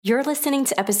You're listening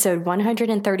to episode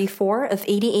 134 of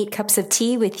 88 Cups of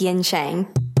Tea with Yin Chang.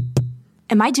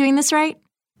 Am I doing this right?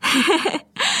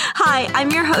 Hi,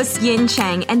 I'm your host, Yin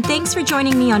Chang, and thanks for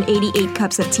joining me on 88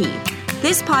 Cups of Tea.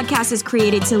 This podcast is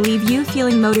created to leave you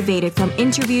feeling motivated from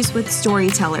interviews with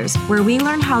storytellers, where we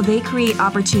learn how they create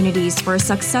opportunities for a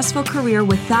successful career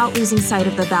without losing sight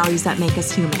of the values that make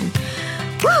us human.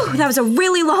 Whew, that was a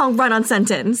really long run-on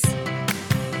sentence.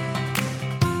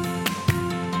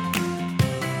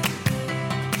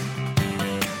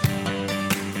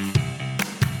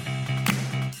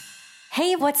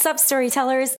 Hey, what's up,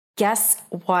 storytellers? Guess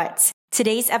what?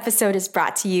 Today's episode is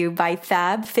brought to you by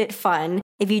FabFitFun.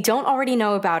 If you don't already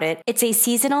know about it, it's a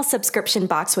seasonal subscription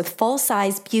box with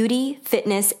full-size beauty,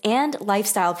 fitness, and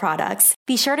lifestyle products.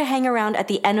 Be sure to hang around at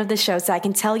the end of the show so I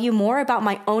can tell you more about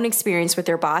my own experience with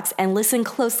their box and listen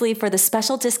closely for the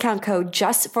special discount code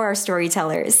just for our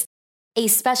storytellers. A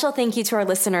special thank you to our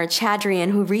listener,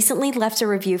 Chadrian, who recently left a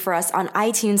review for us on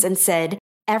iTunes and said,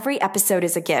 "Every episode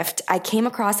is a gift. I came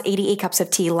across 88 Cups of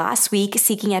Tea last week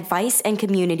seeking advice and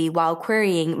community while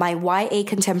querying my YA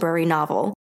contemporary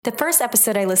novel. The first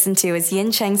episode I listened to is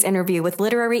Yin Chang's interview with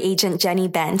literary agent Jenny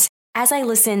Bent. As I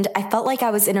listened, I felt like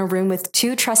I was in a room with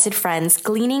two trusted friends,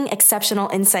 gleaning exceptional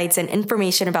insights and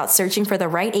information about searching for the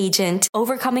right agent,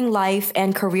 overcoming life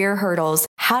and career hurdles,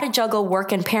 how to juggle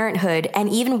work and parenthood, and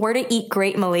even where to eat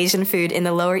great Malaysian food in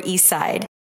the Lower East Side.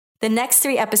 The next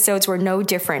 3 episodes were no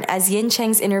different, as Yin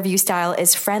Chang's interview style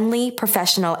is friendly,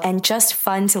 professional, and just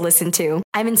fun to listen to.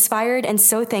 I'm inspired and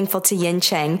so thankful to Yin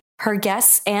Chang, her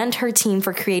guests, and her team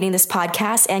for creating this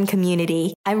podcast and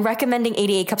community. I'm recommending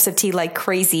 88 Cups of Tea like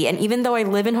crazy, and even though I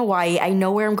live in Hawaii, I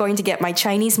know where I'm going to get my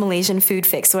Chinese Malaysian food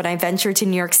fix when I venture to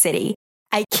New York City.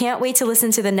 I can't wait to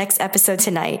listen to the next episode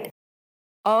tonight.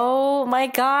 Oh my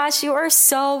gosh, you are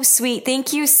so sweet.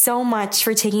 Thank you so much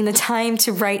for taking the time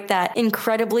to write that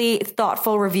incredibly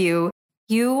thoughtful review.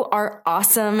 You are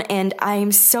awesome, and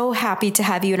I'm so happy to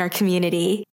have you in our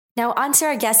community. Now, on to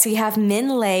our guests. We have Min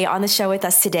Lei on the show with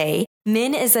us today.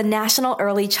 Min is a national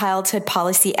early childhood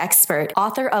policy expert,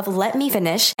 author of Let Me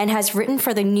Finish, and has written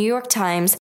for the New York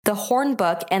Times, the Horn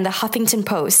Book, and the Huffington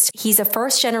Post. He's a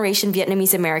first-generation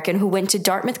Vietnamese American who went to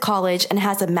Dartmouth College and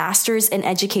has a master's in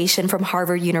education from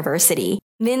Harvard University.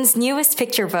 Min's newest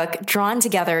picture book, Drawn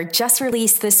Together, just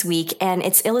released this week, and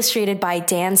it's illustrated by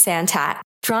Dan Santat.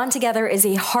 Drawn Together is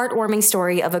a heartwarming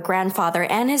story of a grandfather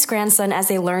and his grandson as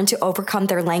they learn to overcome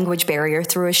their language barrier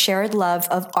through a shared love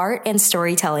of art and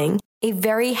storytelling. A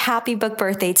very happy book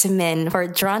birthday to Min for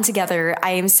Drawn Together.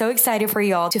 I am so excited for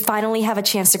y'all to finally have a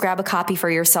chance to grab a copy for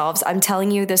yourselves. I'm telling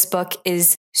you, this book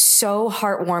is so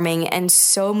heartwarming and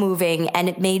so moving, and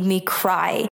it made me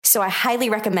cry. So I highly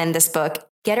recommend this book.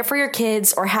 Get it for your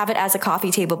kids or have it as a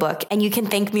coffee table book, and you can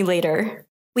thank me later.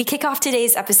 We kick off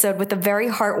today's episode with a very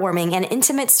heartwarming and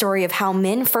intimate story of how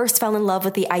Min first fell in love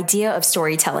with the idea of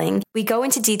storytelling. We go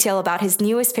into detail about his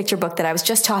newest picture book that I was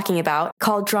just talking about,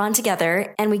 called Drawn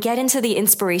Together, and we get into the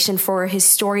inspiration for his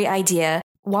story idea,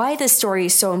 why this story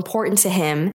is so important to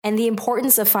him, and the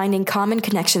importance of finding common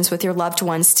connections with your loved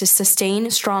ones to sustain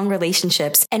strong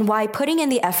relationships, and why putting in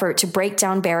the effort to break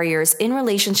down barriers in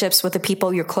relationships with the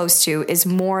people you're close to is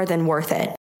more than worth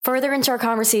it. Further into our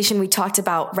conversation, we talked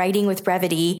about writing with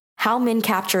brevity, how Min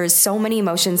captures so many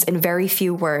emotions in very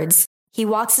few words. He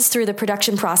walks us through the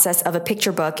production process of a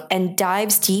picture book and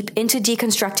dives deep into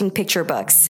deconstructing picture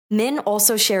books. Min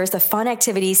also shares the fun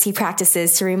activities he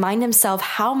practices to remind himself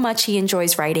how much he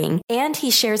enjoys writing, and he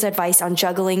shares advice on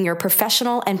juggling your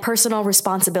professional and personal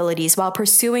responsibilities while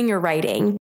pursuing your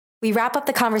writing. We wrap up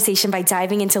the conversation by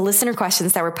diving into listener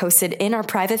questions that were posted in our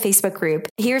private Facebook group.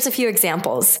 Here's a few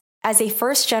examples. As a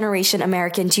first-generation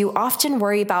American, do you often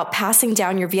worry about passing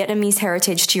down your Vietnamese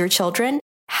heritage to your children?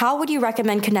 How would you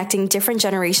recommend connecting different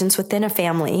generations within a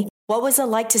family? What was it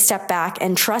like to step back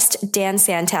and trust Dan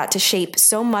Santat to shape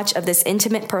so much of this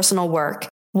intimate personal work?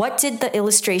 What did the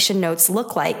illustration notes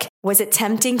look like? Was it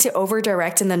tempting to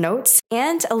over-direct in the notes?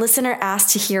 And a listener asked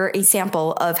to hear a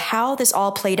sample of how this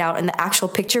all played out in the actual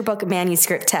picture book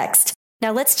manuscript text.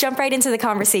 Now let's jump right into the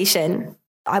conversation.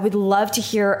 I would love to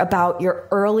hear about your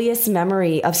earliest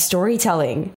memory of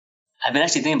storytelling. I've been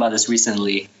actually thinking about this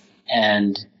recently,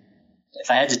 and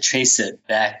if I had to trace it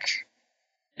back,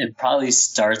 it probably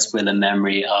starts with a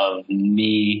memory of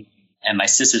me and my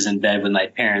sisters in bed with my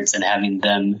parents and having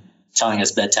them telling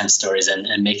us bedtime stories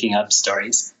and making up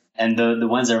stories. And the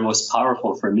ones that are most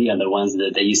powerful for me are the ones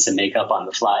that they used to make up on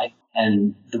the fly.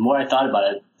 And the more I thought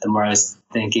about it, the more I was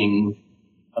thinking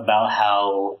about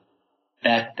how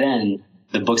back then,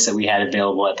 the books that we had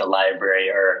available at the library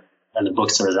or on the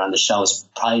bookstores or on the shelves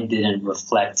probably didn't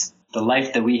reflect the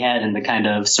life that we had and the kind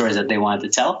of stories that they wanted to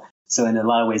tell. So in a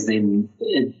lot of ways, they were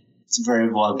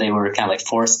kind of like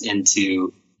forced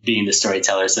into being the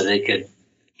storyteller so they could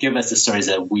give us the stories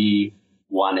that we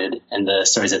wanted and the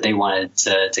stories that they wanted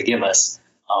to give us.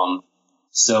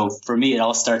 So for me, it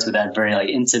all starts with that very like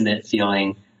intimate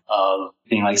feeling of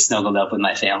being like snuggled up with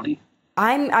my family.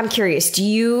 I'm curious. Do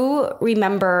you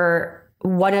remember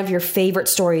one of your favorite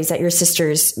stories that your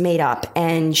sisters made up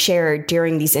and shared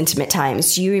during these intimate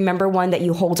times? Do you remember one that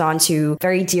you hold on to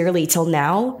very dearly till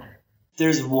now?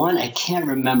 There's one, I can't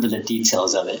remember the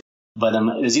details of it, but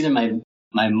it was either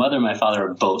my mother or my father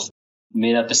or both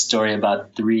made up a story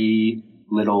about 3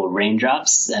 little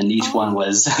raindrops, and each one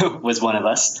was one of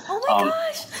us. Oh my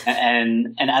gosh!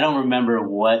 And I don't remember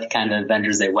what kind of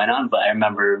adventures they went on, but I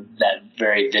remember that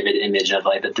very vivid image of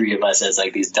like the 3 of us as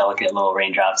like these delicate little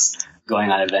raindrops going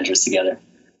on adventures together.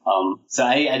 So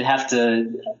I'd have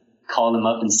to call them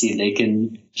up and see if they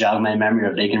can jog my memory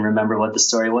or if they can remember what the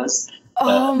story was.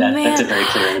 Man, that's a very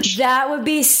clear image. That would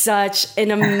be such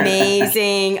an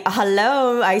amazing,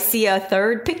 hello, I see a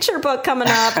 3rd picture book coming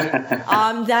up.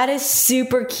 That is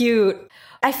super cute.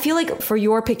 I feel like for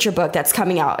your picture book that's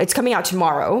coming out, it's coming out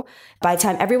tomorrow. By the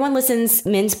time everyone listens,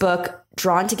 Min's book,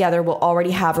 Drawn Together, will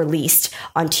already have released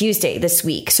on Tuesday this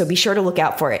week. So be sure to look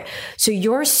out for it. So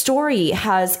your story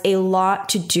has a lot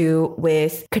to do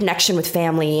with connection with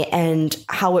family and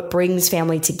how it brings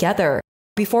family together.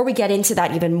 Before we get into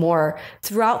that even more,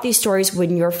 throughout these stories,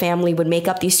 when your family would make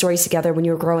up these stories together when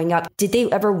you were growing up, did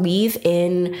they ever weave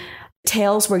in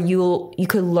tales where you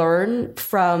could learn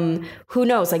from, who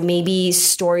knows, like maybe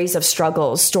stories of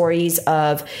struggles, stories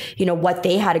of, what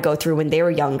they had to go through when they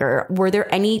were younger? Were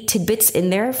there any tidbits in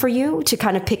there for you to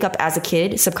kind of pick up as a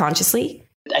kid subconsciously?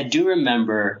 I do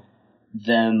remember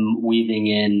them weaving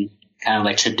in kind of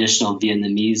like traditional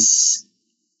Vietnamese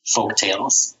folk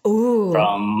tales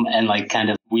and like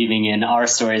kind of weaving in our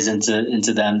stories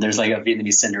into them. There's like a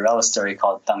Vietnamese Cinderella story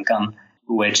called Tam Cam,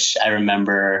 which I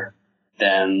remember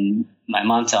my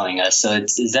mom telling us. So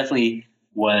it definitely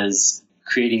was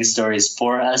creating stories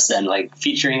for us and like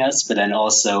featuring us, but then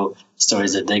also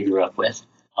stories that they grew up with,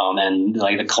 and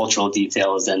like the cultural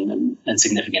details and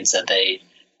significance that they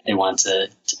want to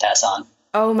pass on.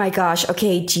 Oh my gosh.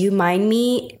 Okay. Do you mind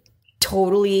me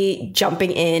totally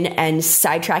jumping in and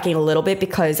sidetracking a little bit?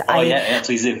 Because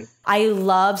please do. I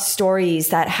love stories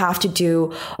that have to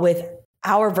do with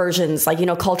our versions, like,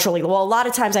 culturally. Well, a lot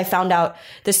of times I found out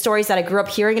the stories that I grew up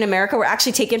hearing in America were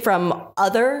actually taken from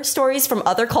other stories from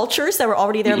other cultures that were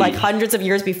already there like hundreds of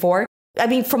years before. I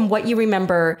mean, from what you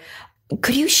remember,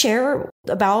 could you share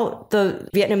about the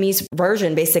Vietnamese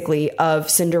version, basically, of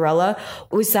Cinderella?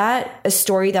 Was that a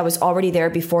story that was already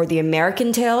there before the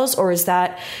American tales, or is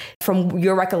that, from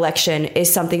your recollection,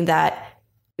 is something that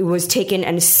was taken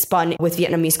and spun with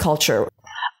Vietnamese culture?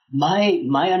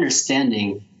 My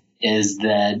understanding is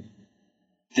that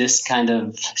this kind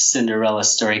of Cinderella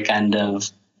story kind of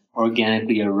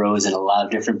organically arose in a lot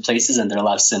of different places, and there are a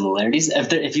lot of similarities.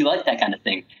 If you like that kind of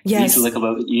thing, yes. you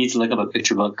need to look up a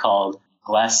picture book called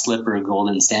Glass Slipper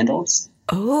Golden Sandals,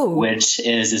 which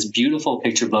is this beautiful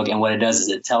picture book. And what it does is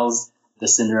it tells the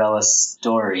Cinderella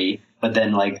story, but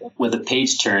then like with a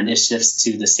page turn, it shifts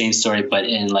to the same story, but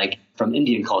in like from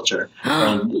Indian culture.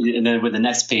 And then with the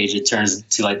next page, it turns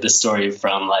to like the story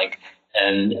from like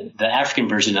and the African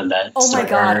version of that. Oh my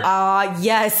God.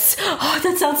 Yes. Oh,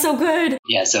 that sounds so good.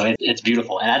 Yeah. So it's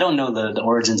beautiful. And I don't know the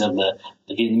origins of the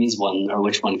Vietnamese one or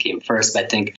which one came first, but I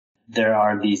think there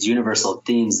are these universal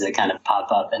themes that kind of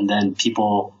pop up, and then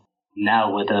people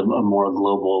now with a more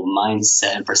global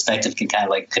mindset and perspective can kind of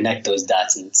like connect those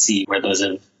dots and see where those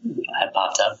have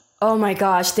popped up. Oh my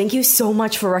gosh. Thank you so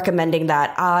much for recommending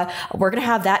that. We're going to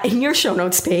have that in your show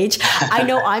notes page. I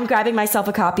know I'm grabbing myself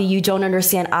a copy. You don't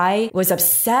understand. I was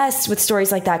obsessed with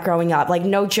stories like that growing up. Like,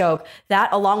 no joke.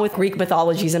 That along with Greek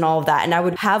mythologies and all of that. And I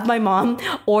would have my mom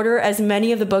order as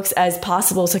many of the books as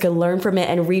possible so I could learn from it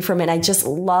and read from it. And I just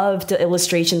loved the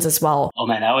illustrations as well. Oh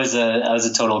man, I was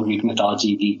a total Greek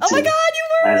mythology geek. Oh my God, you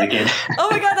were! As a kid. Oh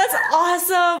my God, that's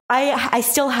awesome. I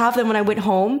still have them when I went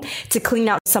home to clean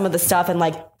out some of the stuff and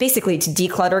like basically to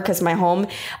declutter, because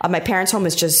my parents' home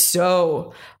is just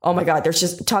so, oh my God, there's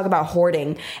just talk about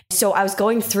hoarding. So I was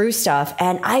going through stuff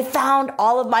and I found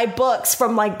all of my books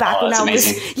from like back when I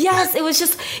was, yes, it was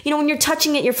just, when you're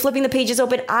touching it, you're flipping the pages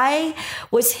open. I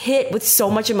was hit with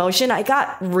so much emotion. I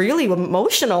got really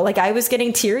emotional. Like I was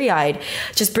getting teary eyed,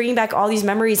 just bringing back all these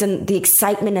memories and the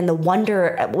excitement and the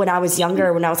wonder when I was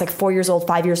younger, when I was like 4 years old,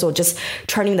 5 years old, just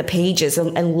turning the pages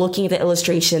and looking at the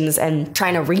illustrations and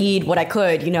trying to read what I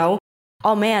could,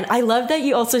 Oh man, I love that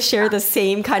you also share the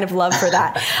same kind of love for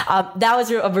that. That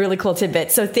was a really cool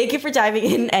tidbit. So thank you for diving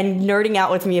in and nerding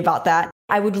out with me about that.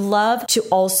 I would love to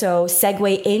also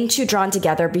segue into Drawn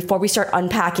Together before we start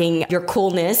unpacking your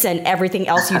coolness and everything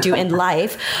else you do in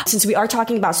life. Since we are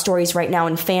talking about stories right now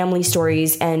and family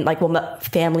stories and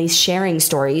families sharing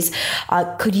stories,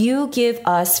 could you give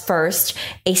us first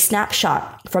a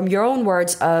snapshot from your own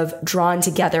words of Drawn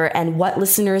Together and what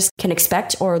listeners can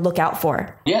expect or look out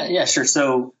for? Yeah, sure.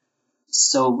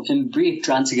 So in brief,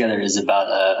 Drawn Together is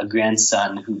about a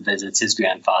grandson who visits his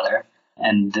grandfather.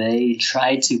 And they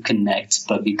try to connect,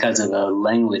 but because of a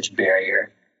language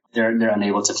barrier, they're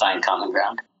unable to find common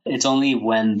ground. It's only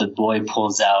when the boy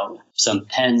pulls out some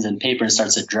pens and paper and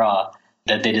starts to draw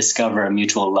that they discover a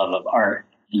mutual love of art.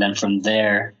 And then from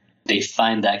there, they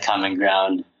find that common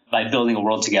ground by building a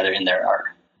world together in their art.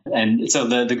 And so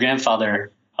the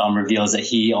grandfather reveals that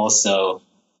he also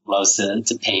loves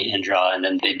to paint and draw, and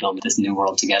then they build this new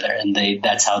world together. And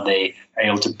that's how they are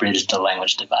able to bridge the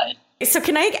language divide. So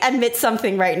can I admit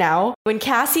something right now? When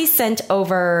Cassie sent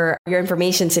over your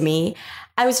information to me,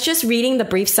 I was just reading the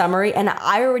brief summary and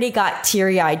I already got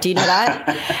teary-eyed. Do you know that?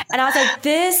 And I was like,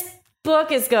 this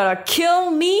book is going to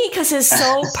kill me because it's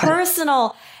so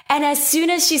personal. And as soon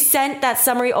as she sent that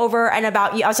summary over and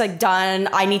about you, I was like, done.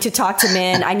 I need to talk to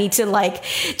Min. I need to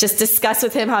just discuss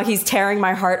with him how he's tearing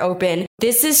my heart open.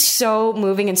 This is so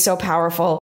moving and so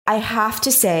powerful. I have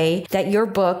to say that your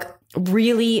book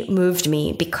really moved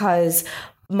me because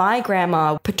my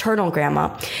grandma, paternal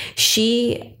grandma,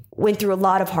 she went through a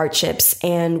lot of hardships.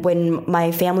 And when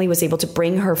my family was able to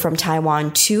bring her from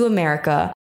Taiwan to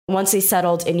America, once they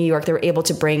settled in New York, they were able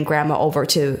to bring grandma over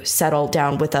to settle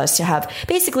down with us to have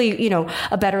basically,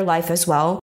 a better life as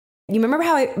well. You remember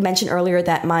how I mentioned earlier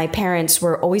that my parents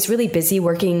were always really busy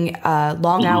working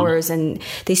long hours, and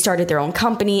they started their own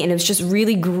company, and it was just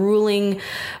really grueling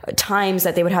times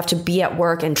that they would have to be at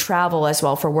work and travel as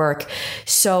well for work.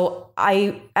 So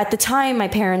at the time, my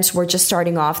parents were just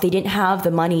starting off. They didn't have the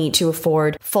money to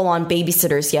afford full-on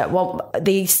babysitters yet. Well,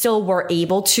 they still were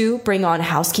able to bring on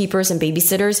housekeepers and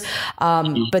babysitters,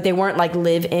 but they weren't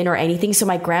live-in or anything. So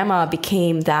my grandma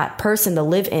became that person, the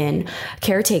live-in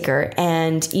caretaker.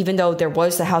 And even though there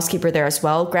was the housekeeper there as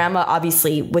well, grandma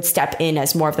obviously would step in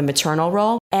as more of the maternal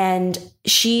role. And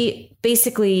she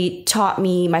basically taught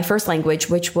me my first language,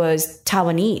 which was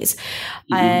Taiwanese.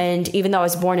 Mm-hmm. And even though I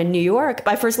was born in New York,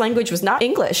 my first language was not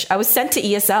English. I was sent to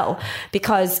ESL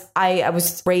because I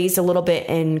was raised a little bit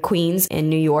in Queens in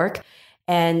New York.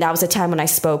 And that was a time when I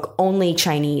spoke only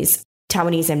Chinese,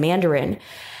 Taiwanese, and Mandarin.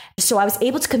 So I was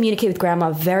able to communicate with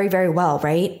grandma very, very well,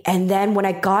 right? And then when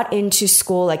I got into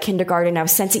school, kindergarten, I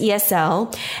was sent to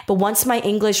ESL. But once my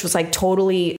English was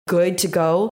totally good to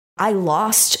go, I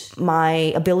lost my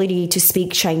ability to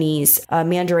speak Chinese,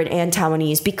 Mandarin, and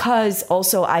Taiwanese because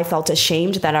also I felt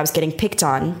ashamed that I was getting picked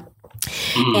on.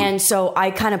 Mm-hmm. And so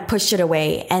I kind of pushed it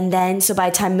away. And then, so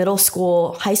by the time middle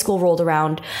school, high school rolled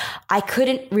around, I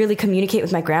couldn't really communicate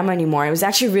with my grandma anymore. It was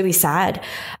actually really sad.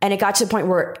 And it got to the point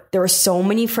where there were so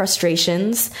many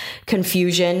frustrations,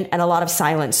 confusion, and a lot of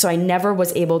silence. So I never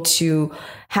was able to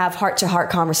have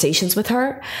heart-to-heart conversations with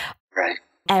her. Right.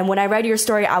 And when I read your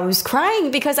story, I was crying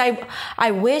because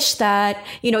I wish that,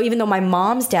 even though my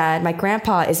mom's dad, my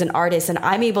grandpa, is an artist and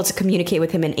I'm able to communicate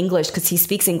with him in English because he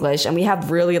speaks English and we have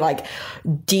really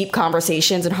deep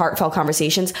conversations and heartfelt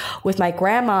conversations. With my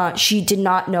grandma, she did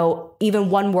not know even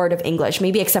one word of English,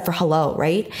 maybe except for hello,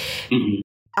 right? Mm-hmm.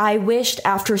 I wished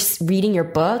after reading your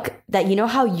book that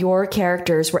how your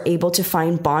characters were able to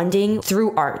find bonding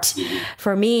through art.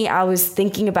 For me, I was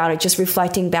thinking about it, just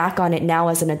reflecting back on it now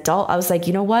as an adult. I was like,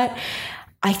 you know what?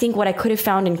 I think what I could have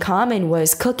found in common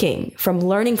was cooking, from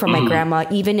learning from my grandma,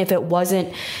 even if it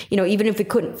wasn't, even if we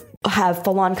couldn't have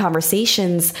full-on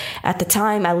conversations at the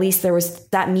time, at least there was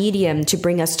that medium to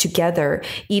bring us together,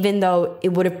 even though it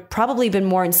would have probably been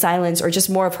more in silence or just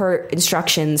more of her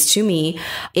instructions to me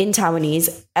in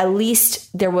Taiwanese. At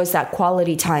least there was that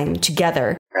quality time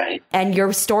together. Right. And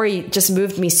your story just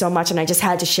moved me so much, and I just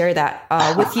had to share that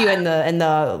with you and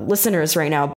the listeners right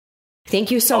now.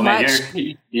 Thank you so much.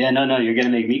 You're going to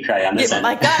make me cry on this end.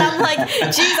 My God, I'm like,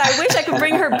 geez, I wish I could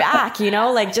bring her back,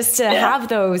 just to have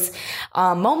those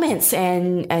moments.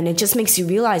 And it just makes you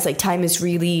realize time is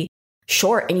really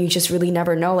short and you just really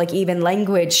never know. Even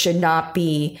language should not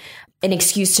be an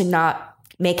excuse to not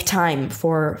make time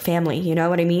for family. You know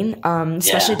what I mean?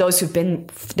 Especially those who've been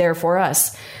there for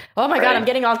us. Oh my God, I'm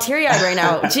getting all teary-eyed right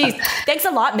now. Jeez, thanks a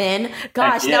lot, man.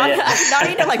 Gosh, now I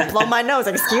need to blow my nose.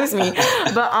 Excuse me.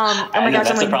 But oh my gosh,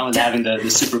 that's the problem with having the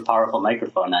super powerful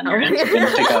microphone on. You're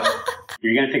gonna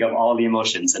you're going to pick up all the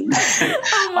emotions. And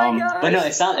but no,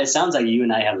 it sounds like you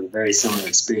and I have a very similar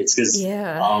experience because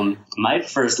my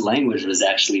first language was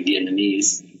actually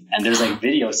Vietnamese. And there's like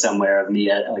video somewhere of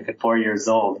me at like 4 years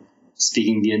old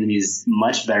speaking Vietnamese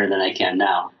much better than I can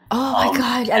now. Oh my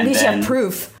God. At least you have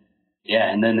proof. Yeah.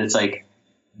 And then it's like,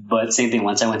 but same thing,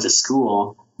 once I went to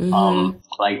school,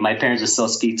 like my parents would still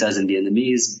speak to us in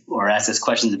Vietnamese or ask us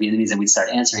questions in Vietnamese and we'd start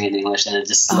answering in English, and it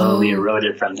just slowly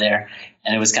eroded from there.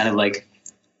 And it was kind of like,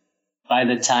 by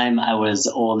the time I was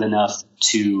old enough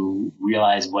to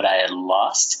realize what I had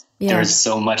lost, there was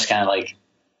so much kind of like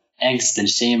angst and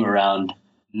shame around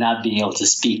not being able to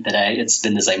speak that it's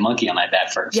been this like monkey on my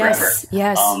back for forever.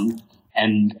 Yes.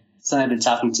 And so I've been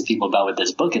talking to people about with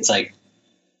this book. It's like,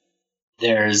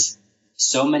 there's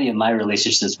so many of my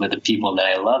relationships with the people that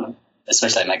I love,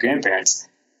 especially my grandparents,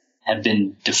 have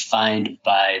been defined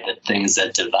by the things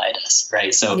that divide us.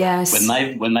 Right. So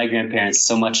with my grandparents,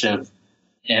 so much of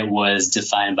it was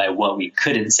defined by what we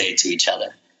couldn't say to each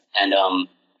other. And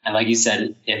like you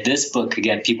said, if this book could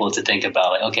get people to think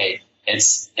about like, okay,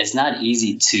 it's not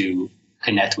easy to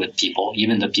connect with people,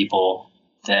 even the people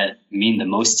that mean the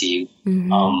most to you.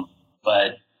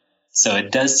 But so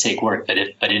it does take work, but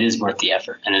it is worth the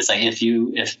effort. And it's like, if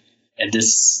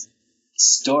this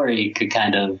story could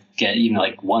kind of get even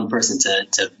like one person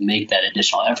to make that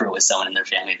additional effort with someone in their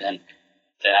family, then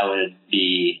I would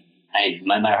be,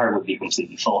 my heart would be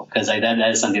completely full. Cause like that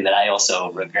is something that I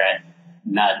also regret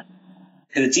not,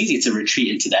 because it's easy to retreat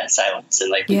into that silence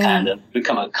and like we kind of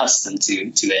become accustomed to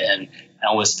it, and I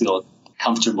always feel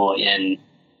comfortable in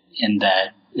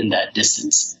that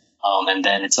distance. And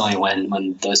then it's only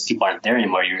when those people aren't there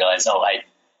anymore, you realize, I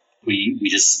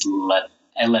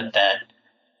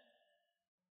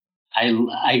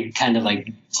kind of like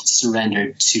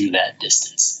surrendered to that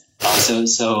distance.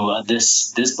 So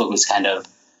this book was kind of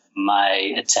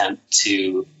my attempt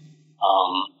to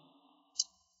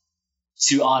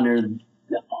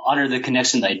honor the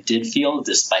connection that I did feel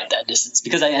despite that distance,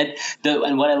 because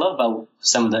and what I love about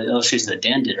some of the illustrations that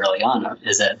Dan did early on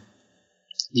is that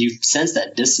you sense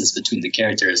that distance between the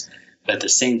characters, but at the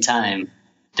same time,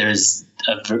 there's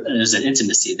an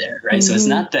intimacy there, right? So it's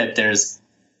not that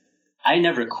I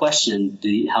never questioned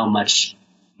how much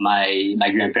my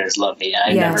grandparents loved me.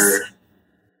 I never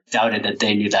doubted that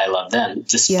they knew that I loved them,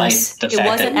 despite the fact that it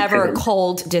wasn't ever a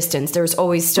cold distance. There was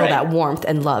always still that warmth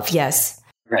and love. Yes.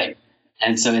 Right.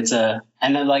 And so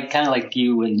and then like, kind of like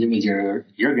you with your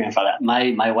grandfather,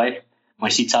 my wife, when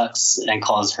she talks and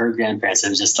calls her grandparents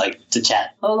and just like to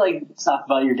chat, like talk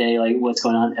about your day, like what's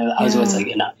going on. I was always like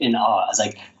in awe. I was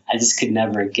like, I just could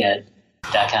never get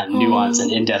that kind of nuance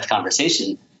and in-depth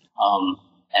conversation.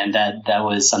 And that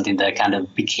was something that kind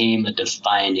of became a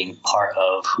defining part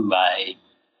of who I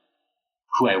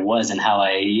was and how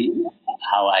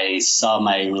I saw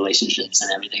my relationships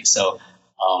and everything. So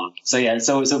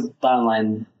bottom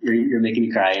line, you're making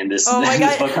me cry in this. Oh my God.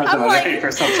 This book comes from a very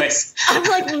personal place. I'm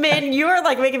like, man, you are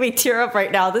like making me tear up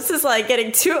right now. This is like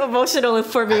getting too emotional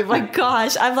for me. My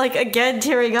gosh, I'm like again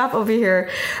tearing up over here.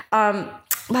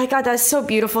 My God, that's so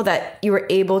beautiful that you were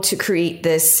able to create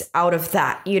this out of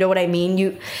that. You know what I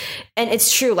mean? And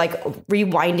it's true, like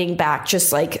rewinding back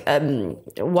just like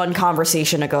one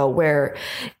conversation ago where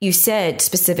you said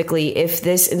specifically, if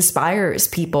this inspires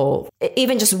people,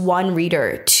 even just one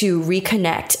reader to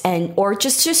reconnect or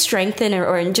just to strengthen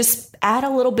and just add a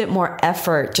little bit more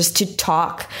effort just to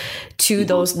talk to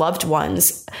those loved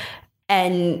ones.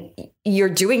 And you're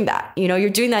doing that, you're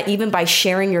doing that even by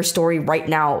sharing your story right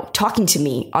now, talking to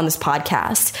me on this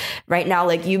podcast right now.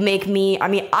 Like you make me,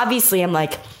 obviously I'm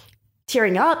like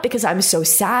tearing up because I'm so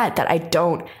sad that I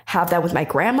don't have that with my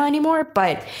grandma anymore,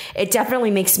 but it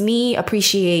definitely makes me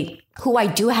appreciate who I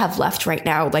do have left right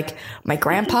now, like my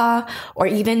grandpa or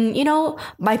even,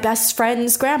 my best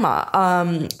friend's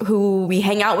grandma, who we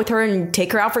hang out with her and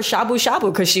take her out for shabu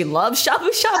shabu because she loves shabu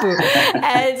shabu.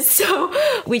 And so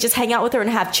we just hang out with her and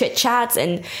have chit chats.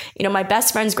 And, my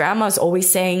best friend's grandma is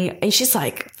always saying, and she's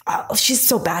like, oh, she's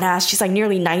so badass. She's like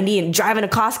nearly 90 and driving to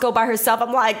Costco by herself.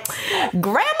 I'm like,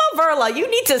 Grandma Verla, you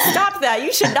need to stop that.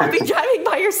 You should not be driving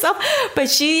by yourself. But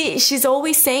she's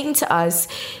always saying to us,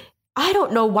 I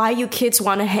don't know why you kids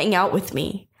want to hang out with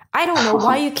me. I don't know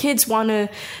why you kids want to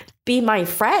be my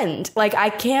friend. Like, I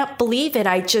can't believe it.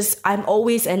 I'm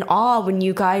always in awe when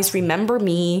you guys remember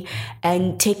me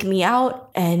and take me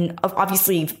out. And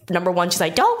obviously, number one, she's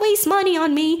like, don't waste money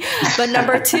on me. But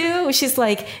number two, she's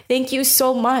like, thank you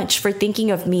so much for thinking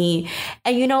of me.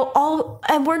 And,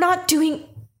 and we're not doing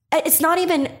it's not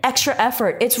even extra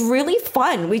effort. It's really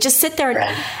fun. We just sit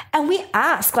there and we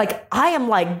ask, like, I am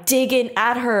like digging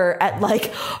at her at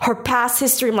like her past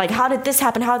history. I'm like, how did this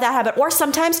happen? How did that happen? Or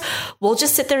sometimes we'll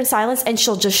just sit there in silence and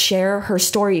she'll just share her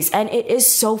stories. And it is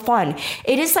so fun.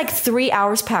 It is like 3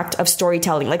 hours packed of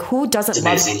storytelling. Like who doesn't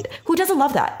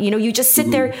love that? You know, you just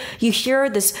sit there, you hear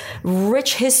this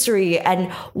rich history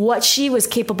and what she was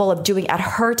capable of doing at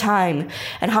her time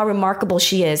and how remarkable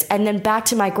she is. And then back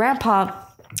to my grandpa,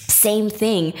 same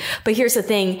thing. But here's the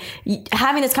thing.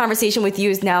 Having this conversation with you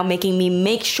is now making me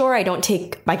make sure I don't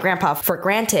take my grandpa for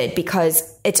granted,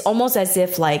 because it's almost as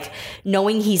if like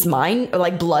knowing he's mine or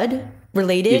like blood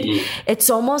related. It's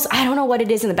almost, I don't know what it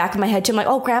is in the back of my head too. I'm like,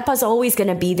 oh, grandpa's always going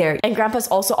to be there. And grandpa's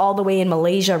also all the way in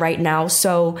Malaysia right now.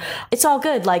 So it's all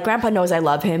good. Like grandpa knows I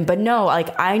love him, but no,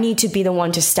 like I need to be the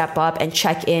one to step up and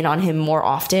check in on him more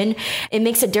often. It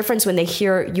makes a difference when they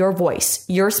hear your voice,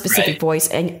 your specific voice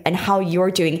and how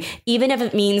you're doing, even if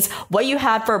it means what you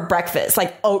had for breakfast,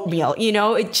 like oatmeal, you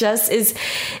know, it just is,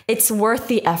 it's worth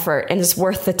the effort and it's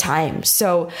worth the time.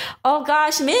 So, oh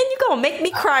gosh, man, you're going to make me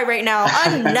cry right now.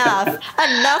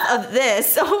 Enough of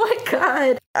this. Oh my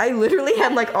God. I literally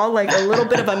am like all like a little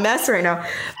bit of a mess right now.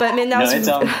 But man,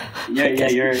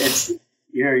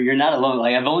 you're not alone.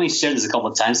 Like I've only shared this a couple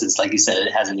of times since, like you said,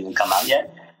 it hasn't even come out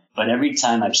yet. But every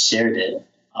time I've shared it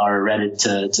or read it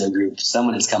to a group,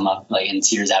 someone has come up like in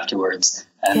tears afterwards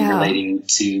and relating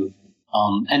to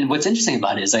and what's interesting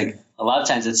about it is like a lot of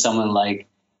times it's someone like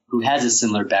who has a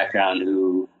similar background,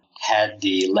 who had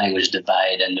the language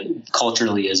divide and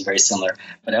culturally is very similar.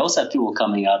 But I also have people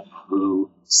coming up who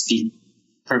speak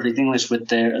perfect English with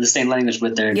the same language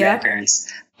with their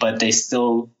grandparents, but they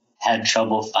still had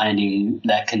trouble finding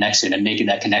that connection and making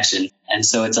that connection. And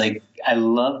so it's like, I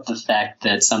love the fact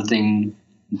that something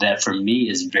that for me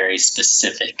is very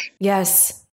specific.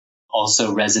 Yes.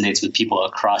 Also resonates with people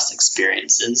across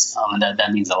experiences. And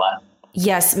that means a lot.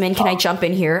 Yes, Min, can I jump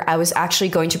in here? I was actually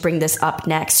going to bring this up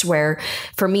next, where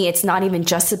for me, it's not even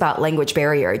just about language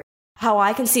barrier. How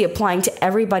I can see applying to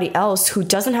everybody else who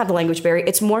doesn't have the language barrier,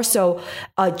 it's more so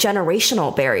a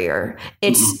generational barrier.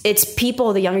 It's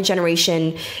people, the younger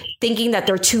generation, thinking that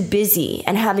they're too busy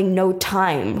and having no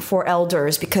time for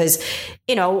elders because,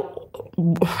 you know,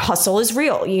 hustle is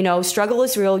real, you know, struggle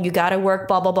is real. You got to work,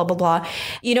 blah, blah, blah, blah, blah.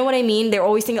 You know what I mean? They're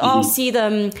always thinking, oh, I'll see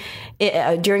them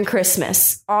during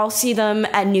Christmas. Or I'll see them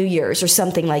at New Year's or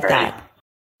something like that.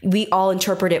 We all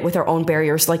interpret it with our own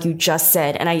barriers, like you just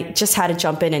said. And I just had to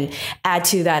jump in and add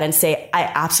to that and say,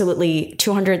 I absolutely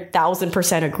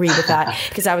 200,000% agree with that,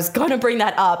 because I was going to bring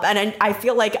that up. And I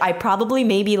feel like I probably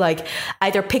maybe like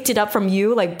either picked it up from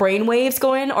you, like brainwaves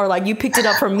going, or like you picked it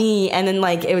up from me. And then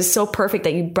like, it was so perfect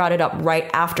that you brought it up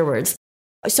right afterwards.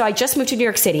 So I just moved to New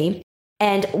York City.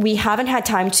 And we haven't had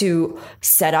time to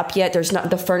set up yet.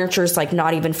 The furniture's like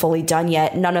not even fully done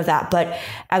yet. None of that. But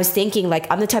I was thinking, like,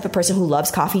 I'm the type of person who loves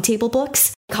coffee table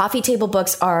books. Coffee table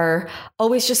books are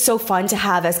always just so fun to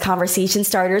have as conversation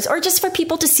starters, or just for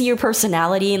people to see your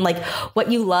personality and like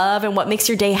what you love and what makes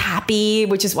your day happy,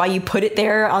 which is why you put it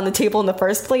there on the table in the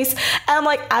first place. And I'm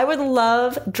like, I would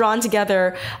love Drawn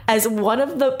Together as one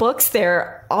of the books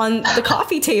there on the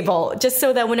coffee table, just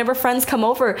so that whenever friends come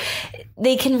over,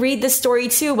 they can read the story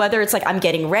too, whether it's like I'm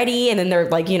getting ready and then they're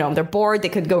like, you know, they're bored, they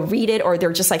could go read it, or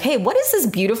they're just like, hey, what is this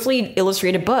beautifully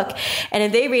illustrated book? And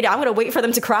if they read it, I'm going to wait for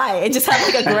them to cry and just have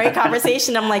like a great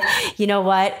conversation. I'm like, you know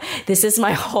what? This is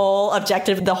my whole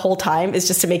objective the whole time, is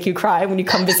just to make you cry when you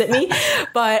come visit me.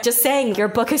 But just saying, your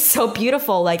book is so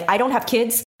beautiful. Like, I don't have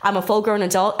kids. I'm a full grown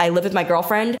adult. I live with my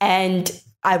girlfriend, and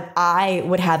I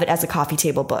would have it as a coffee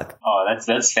table book. Oh,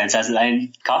 that's fantastic.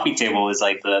 And coffee table is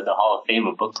like the Hall of Fame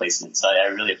of book placement. So I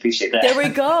really appreciate that. There we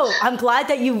go. I'm glad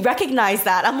that you recognize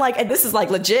that. I'm like, and this is like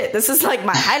legit. This is like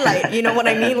my highlight. You know what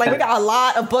I mean? Like, we got a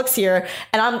lot of books here,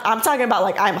 and I'm talking about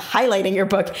like I'm highlighting your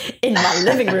book in my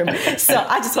living room. So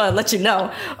I just want to let you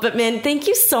know. But man, thank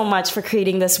you so much for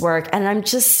creating this work. And I'm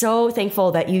just so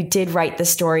thankful that you did write the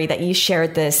story, that you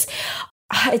shared this.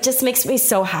 It just makes me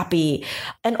so happy.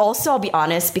 And also, I'll be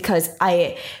honest, because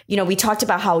we talked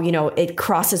about how, it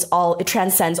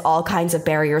transcends all kinds of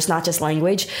barriers, not just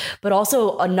language, but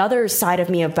also another side of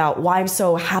me about why I'm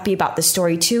so happy about this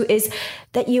story too, is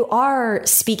that you are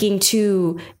speaking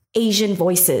to Asian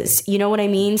voices. You know what I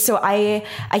mean? So I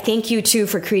thank you too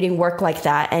for creating work like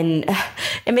that. And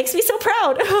it makes me so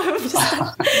proud.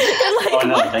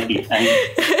 Thank you.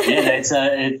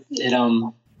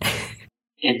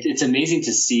 It's amazing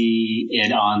to see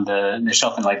it on the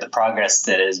shelf and like the progress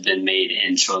that has been made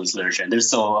in children's literature. And there's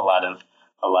still a lot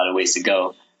of ways to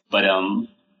go, but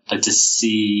to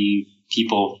see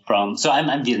people from, so I'm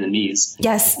Vietnamese,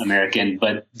 yes, American,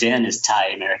 but Dan is Thai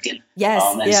American. Yes.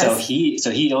 And yes.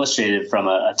 so he illustrated from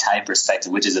a Thai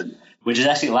perspective, which is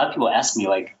actually, a lot of people ask me,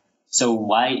 like, so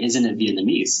why isn't it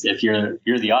Vietnamese? If you're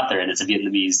the author and it's a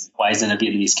Vietnamese, why isn't it a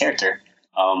Vietnamese character?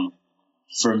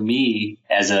 For me,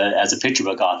 as a picture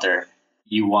book author,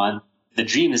 the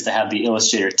dream is to have the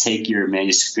illustrator take your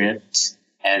manuscript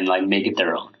and like make it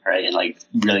their own, right? And like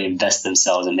really invest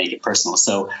themselves and make it personal.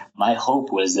 So my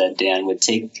hope was that Dan would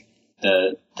take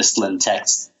the slim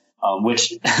text,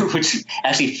 which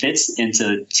actually fits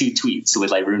into 2 tweets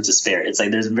with like room to spare. It's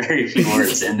like there's very few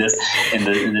words in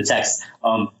the text.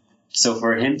 So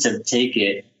for him to take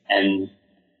it and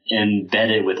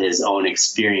embed it with his own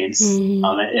experience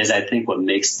is, I think, what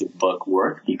makes the book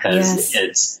work, because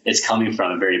it's coming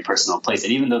from a very personal place.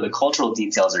 And even though the cultural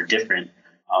details are different,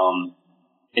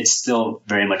 it still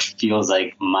very much feels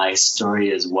like my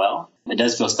story as well. It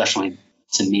does feel special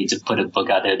to me to put a book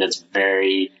out there that's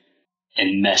very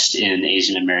enmeshed in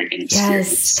Asian American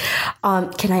experience.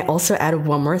 Yes. Can I also add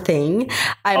one more thing?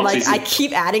 I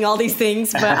keep adding all these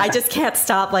things, but I just can't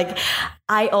stop. Like,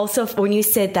 I also, when you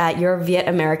said that you're Viet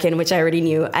American, which I already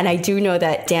knew, and I do know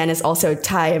that Dan is also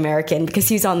Thai American because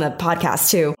he's on the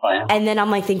podcast too. Oh, yeah. And then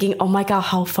I'm like thinking, oh my God,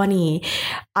 how funny.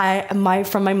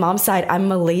 From my mom's side, I'm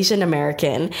Malaysian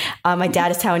American. My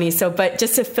dad is Taiwanese. But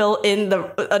just to fill in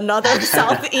another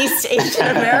Southeast Asian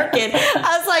American,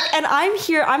 I was like, and I'm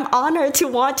here, I'm honored to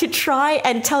want to try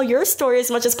and tell your story as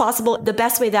much as possible, the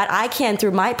best way that I can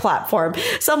through my platform.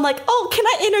 So I'm like, oh, can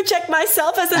I interject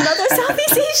myself as another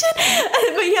Southeast Asian?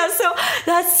 But yeah, so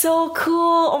that's so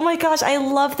cool. Oh my gosh, I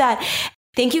love that.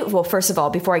 Thank you. Well, first of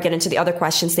all, before I get into the other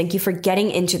questions, thank you for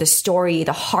getting into the story,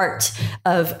 the heart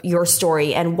of your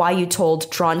story and why you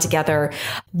told Drawn Together.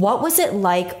 What was it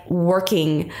like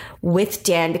working with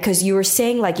Dan? Because you were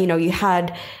saying, like, you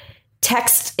had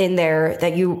text in there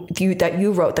that you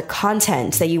wrote, the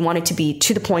content that you wanted to be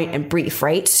to the point and brief,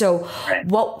 right? So,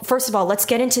 first of all, let's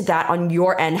get into that on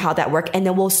your end, how that worked, and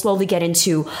then we'll slowly get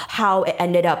into how it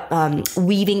ended up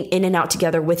weaving in and out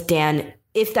together with Dan,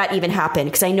 if that even happened,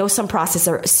 because I know some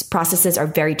processes are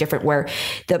very different where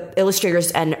the illustrators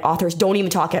and authors don't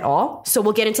even talk at all. So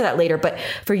we'll get into that later. But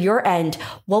for your end,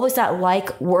 what was that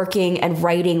like working and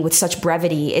writing with such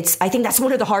brevity? I think that's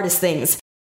one of the hardest things.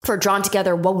 For Drawn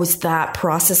Together, what was that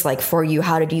process like for you?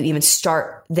 How did you even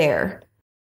start there?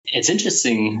 It's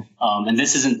interesting, and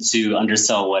this isn't to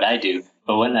undersell what I do,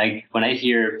 but when I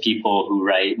hear people who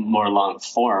write more long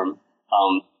form,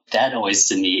 that always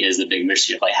to me is a big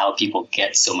mystery of like how people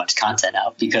get so much content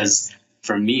out. Because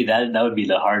for me, that would be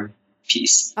the hard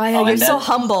piece. Oh yeah, you're so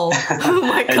humble. Oh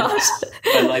my gosh!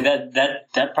 But like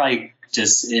that probably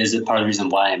just is a part of the reason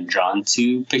why I'm drawn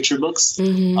to picture books,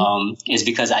 is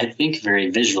because I think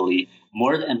very visually,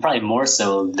 probably more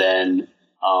so than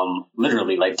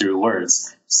literally, like through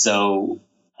words. So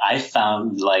I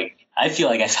feel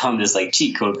like I found this like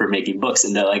cheat code for making books,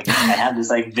 and that like I have this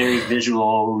like very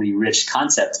visually rich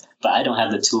concept, but I don't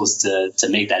have the tools to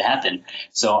make that happen.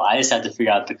 So I just have to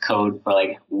figure out the code for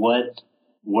like what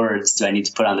words do I need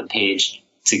to put on the page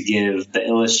to give the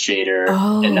illustrator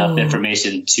enough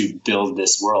information to build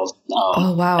this world.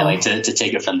 And like to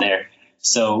take it from there.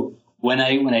 So when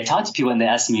I talk to people and they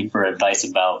ask me for advice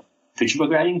about picture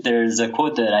book writing, there's a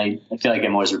quote that I feel like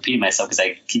I'm always repeating myself because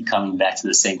I keep coming back to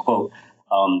the same quote.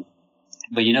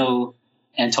 But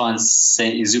Antoine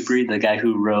Saint-Exupéry,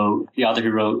 the author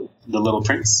who wrote The Little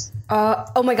Prince.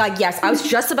 Oh my God, yes. I was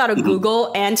just about to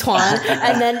Google Antoine,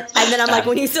 and then I'm like,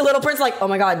 when you see Little Prince, like, oh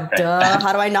my God, duh.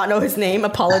 How do I not know his name?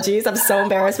 Apologies, I'm so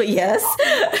embarrassed, but yes.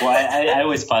 Well, I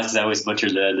always pause because I always butcher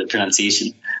the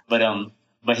pronunciation.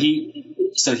 But he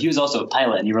was also a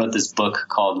pilot, and he wrote this book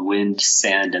called Wind,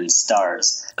 Sand, and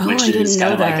Stars, which is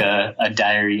kind of like a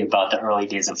diary about the early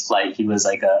days of flight. He was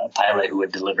like a pilot who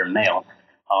would deliver mail.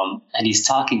 And he's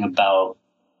talking about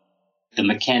the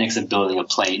mechanics of building a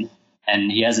plane.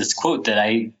 And he has this quote that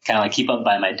I kind of like keep up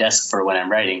by my desk for when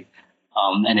I'm writing.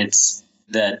 And it's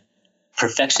that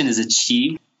perfection is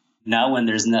achieved not when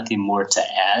there's nothing more to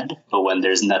add, but when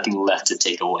there's nothing left to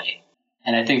take away.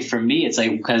 And I think for me, it's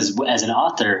like, because as an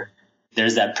author,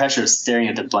 there's that pressure of staring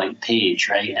at the blank page,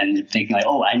 right? And thinking like,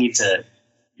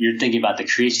 you're thinking about the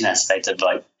creation aspect of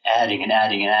like adding and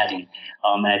adding and adding.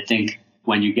 And I think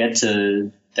when you get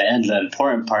to the end, the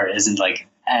important part isn't like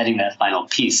adding that final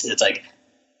piece. It's like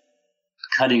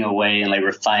cutting away and like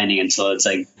refining until it's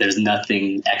like there's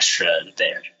nothing extra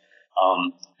there.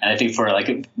 And I think for like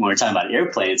when we're talking about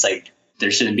airplane, it's like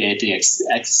there shouldn't be anything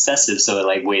excessive, so it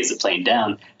like weighs the plane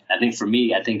down. I think for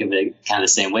me, I think of it kind of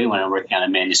the same way when I'm working on a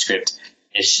manuscript.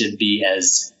 It should be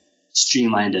as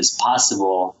streamlined as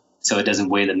possible so it doesn't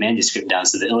weigh the manuscript down,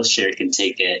 so the illustrator can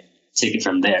take it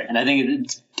from there. And I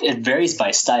think it varies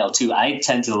by style too. I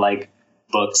tend to like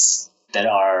books that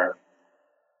are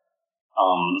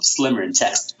slimmer in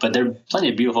text, but there are plenty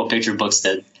of beautiful picture books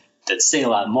that say a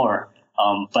lot more.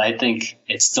 But I think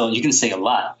it's still, you can say a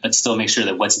lot, but still make sure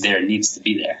that what's there needs to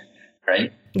be there,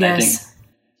 right? And yes. I think,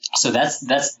 so that's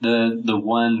the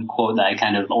one quote that I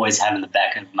kind of always have in the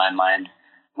back of my mind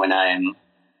when I'm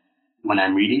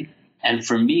reading. And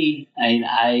for me,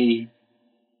 I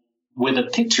with a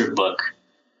picture book,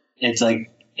 it's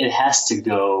like it has to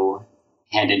go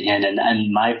hand in hand.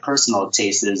 And my personal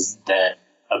taste is that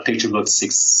a picture book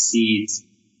succeeds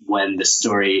when the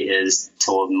story is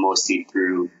told mostly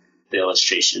through the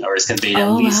illustration, or is conveyed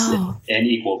at least in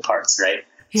equal parts, right?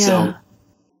 Yeah. So,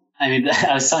 I mean,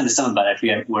 I was talking to someone about it, I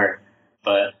forget where,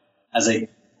 but I was like,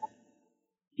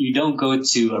 you don't go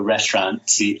to a restaurant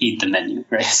to eat the menu,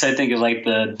 right? So I think of like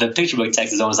the picture book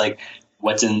text is almost like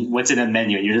what's in a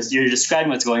menu. You're describing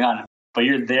what's going on, but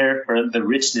you're there for the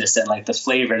richness and like the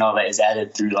flavor and all that is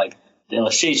added through like the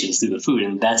illustrations, through the food,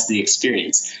 and that's the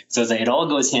experience. So it's like it all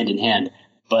goes hand in hand,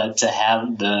 but to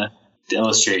have the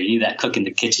illustrator, you need that cook in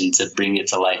the kitchen to bring it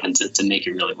to life and to make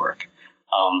it really work.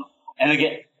 And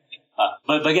again,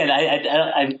 but again,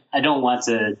 I don't want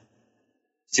to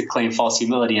claim false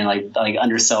humility and like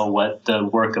undersell what the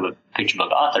work of a picture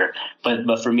book author.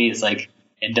 But for me, it's like,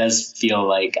 it does feel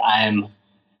like I'm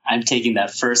taking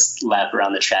that first lap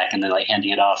around the track and then like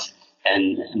handing it off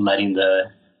and letting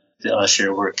the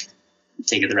illustrator work,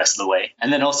 take it the rest of the way.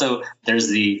 And then also there's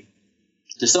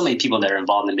so many people that are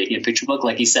involved in making a picture book.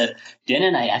 Like you said, Dan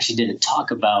and I actually didn't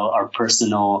talk about our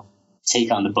personal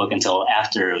take on the book until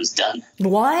after it was done.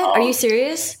 What? Are you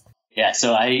serious? Yeah.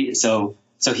 So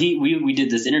we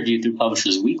did this interview through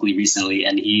Publishers Weekly recently,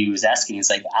 and he was asking, it's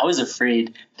like, I was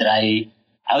afraid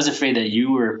that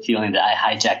you were feeling that I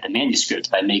hijacked the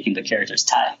manuscript by making the characters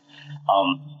Thai.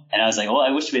 And I was like, well, I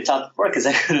wish we had talked before, because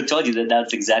I could have told you that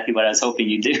that's exactly what I was hoping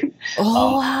you'd do.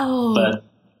 Oh, wow.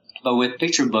 But with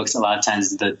picture books, a lot of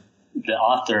times the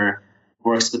author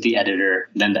works with the editor,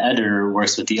 then the editor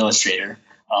works with the illustrator,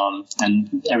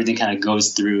 and everything kind of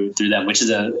goes through them, which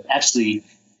is actually,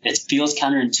 it feels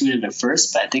counterintuitive at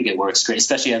first, but I think it works great,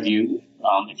 especially if you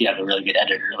have a really good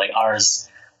editor. Like ours,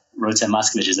 Rotem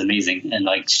Moskovich, is amazing, and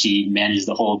like she manages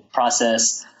the whole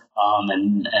process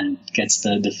and gets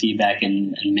the feedback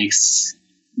and makes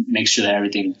sure that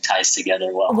everything ties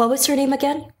together well. What was her name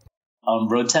again?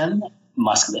 Rotem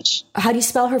Moskovich. How do you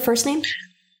spell her first name?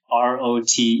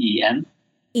 Rotem.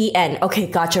 E-N. Okay,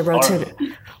 gotcha.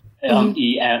 Rotem.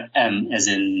 E-M as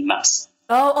in mouse.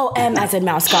 Oh, M as in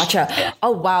mouse. Gotcha. Yeah.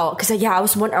 Oh, wow. Because I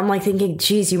was wondering, I'm like thinking,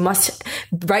 geez, you must,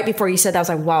 right before you said that, I was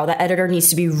like, wow, the editor needs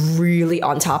to be really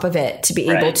on top of it to be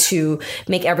able to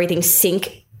make everything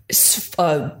sync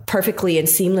perfectly and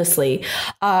seamlessly.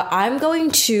 I'm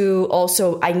going to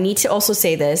I need to also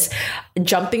say this,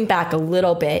 jumping back a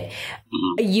little bit.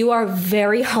 You are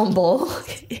very humble.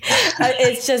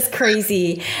 It's just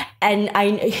crazy.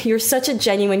 And you're such a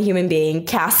genuine human being.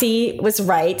 Cassie was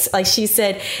right. Like she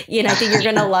said, I think you're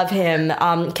going to love him.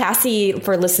 Cassie,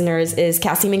 for listeners, is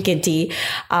Cassie McGinty,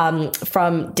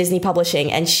 from Disney Publishing.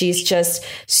 And she's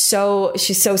so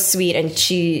sweet. And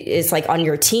she is like on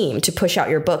your team to push out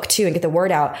your book too and get the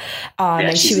word out.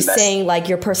 And she was saying like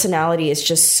your personality is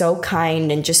just so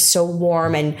kind and just so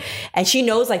warm. And she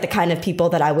knows like the kind of people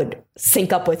that I would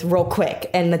sync up with real quick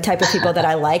and the type of people that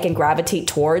I like and gravitate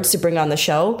towards to bring on the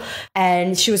show.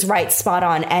 And she was right, spot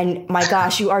on. And my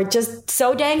gosh, you are just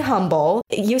so dang humble.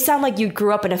 You sound like you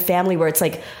grew up in a family where it's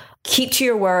like, keep to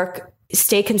your work,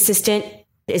 stay consistent.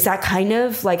 Is that kind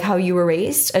of like how you were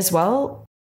raised as well?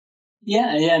 Yeah.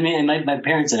 I mean, my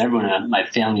parents and everyone in my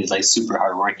family is like super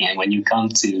hardworking. And when you come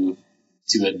to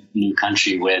a new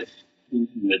country with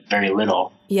very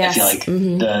little, I feel like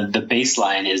the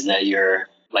baseline is that you're,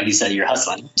 like you said, you're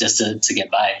hustling just to get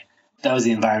by. That was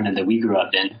the environment that we grew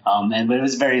up in. But it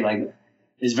was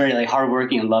very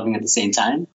hardworking and loving at the same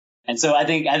time. And so I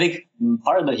think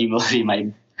part of the humility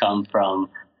might come from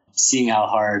seeing how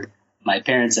hard my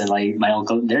parents and like my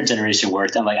uncle, their generation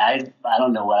worked. I'm like, I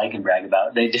don't know what I can brag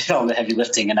about. They did all the heavy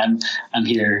lifting, and I'm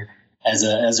here as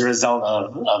a result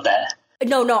of that.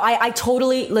 No, I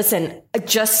totally listen.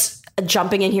 Just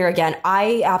jumping in here again,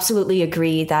 I absolutely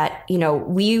agree that,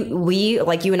 we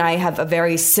like you and I have a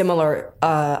very similar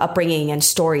upbringing and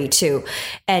story too.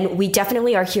 And we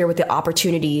definitely are here with the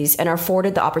opportunities and are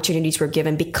afforded the opportunities we're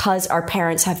given because our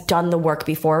parents have done the work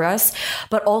before us.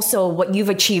 But also what you've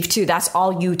achieved too, that's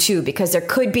all you too, because there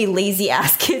could be lazy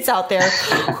ass kids out there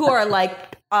who are like,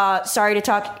 sorry to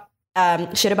talk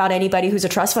shit about anybody who's a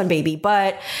trust fund baby,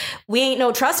 but we ain't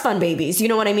no trust fund babies. You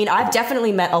know what I mean? I've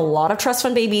definitely met a lot of trust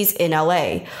fund babies in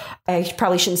LA. I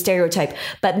probably shouldn't stereotype,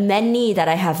 but many that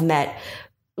I have met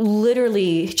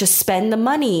literally just spend the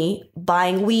money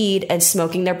buying weed and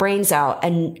smoking their brains out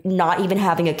and not even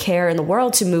having a care in the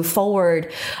world to move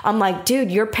forward. I'm like,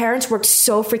 dude, your parents worked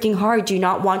so freaking hard. Do you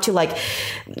not want to like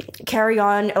carry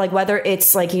on, like whether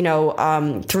it's like, you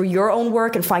know, through your own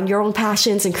work and find your own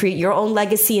passions and create your own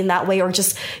legacy in that way, or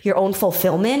just your own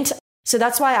fulfillment? So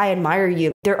that's why I admire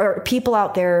you. There are people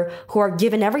out there who are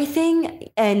given everything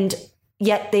and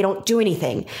yet they don't do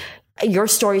anything. Your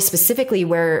story specifically,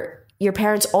 where your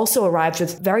parents also arrived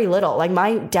with very little. Like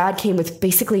my dad came with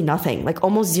basically nothing, like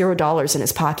almost $0 in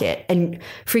his pocket, and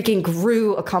freaking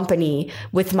grew a company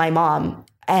with my mom.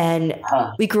 And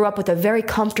we grew up with a very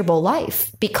comfortable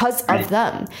life because of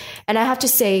them. And I have to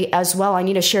say as well, I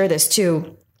need to share this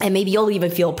too. And maybe you'll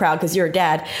even feel proud because you're a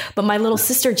dad. But my little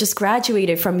sister just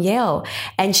graduated from Yale,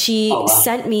 and she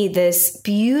sent me this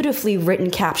beautifully written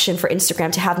caption for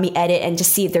Instagram to have me edit and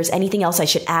just see if there's anything else I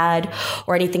should add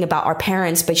or anything about our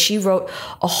parents. But she wrote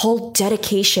a whole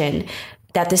dedication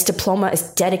that this diploma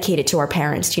is dedicated to our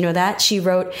parents. Do you know that? She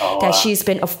wrote that she's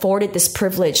been afforded this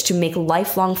privilege to make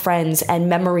lifelong friends and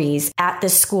memories at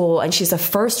this school. And she's the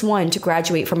first one to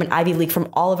graduate from an Ivy League from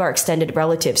all of our extended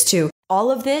relatives too. All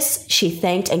of this, she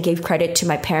thanked and gave credit to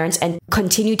my parents and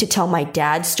continued to tell my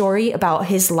dad's story about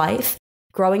his life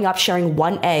growing up sharing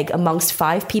one egg amongst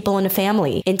 5 people in a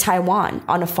family in Taiwan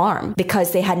on a farm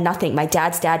because they had nothing. My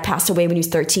dad's dad passed away when he was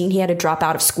 13. He had to drop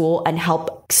out of school and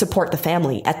help support the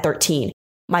family at 13.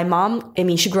 My mom, I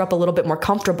mean, she grew up a little bit more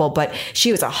comfortable, but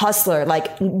she was a hustler.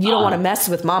 Like, you don't want to mess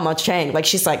with Mama Chang. Like,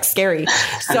 she's like scary.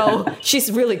 So she's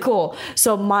really cool.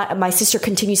 So my sister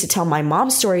continues to tell my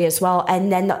mom's story as well.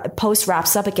 And then the post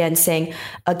wraps up again saying,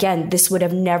 again, this would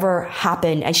have never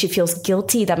happened. And she feels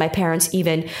guilty that my parents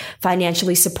even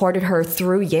financially supported her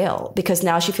through Yale, because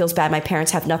now she feels bad my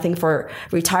parents have nothing for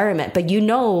retirement. But, you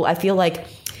know, I feel like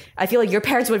your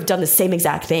parents would have done the same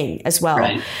exact thing as well.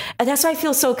 Right. And that's why I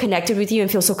feel so connected with you and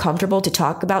feel so comfortable to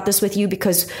talk about this with you,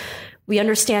 because we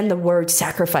understand the word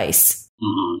sacrifice.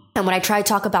 Mm-hmm. And when I try to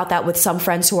talk about that with some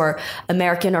friends who are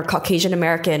American or Caucasian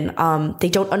American, they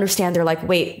don't understand. They're like,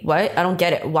 wait, what? I don't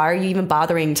get it. Why are you even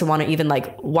bothering to want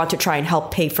to try and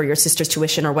help pay for your sister's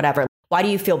tuition or whatever? Why do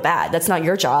you feel bad? That's not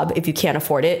your job if you can't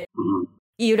afford it. Mm-hmm.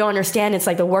 You don't understand. It's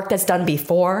like the work that's done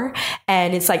before,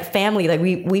 and it's like family. Like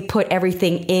we put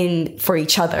everything in for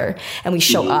each other and we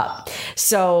show up.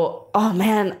 So, oh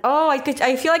man, I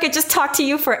feel like I just talked to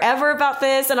you forever about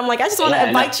this. And I'm like, I just want to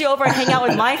invite you over and hang out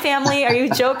with my family. Are you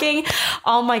joking?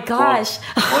 Oh my gosh.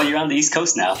 Well, you're on the East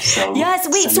Coast now. So yes.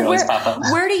 Wait, so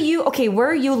where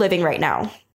are you living right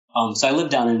now? So I live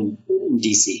down in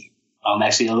DC.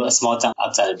 Actually a small town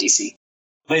outside of DC.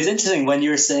 But it's interesting when you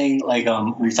were saying, like,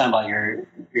 when you're talking about your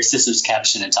sister's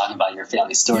caption and talking about your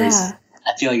family stories. Yeah.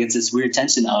 I feel like it's this weird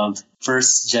tension of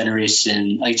first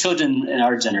generation, like children in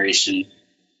our generation.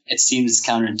 It seems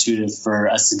counterintuitive for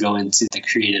us to go into the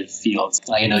creative fields.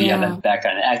 Like, I know you have a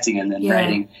background in acting and then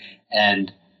writing, and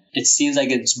it seems like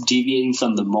it's deviating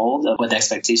from the mold of what the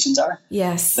expectations are.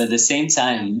 Yes. But at the same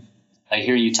time, I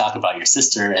hear you talk about your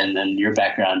sister and then your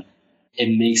background.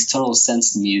 It makes total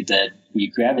sense to me that we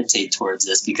gravitate towards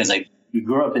this because, like, we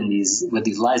grew up with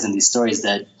these lies and these stories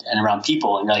and around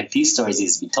people, and like, these stories need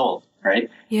to be told, right?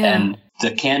 Yeah. And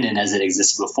the canon as it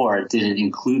existed before didn't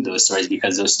include those stories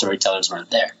because those storytellers weren't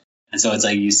there. And so it's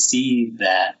like you see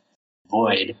that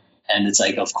void, and it's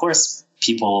like, of course,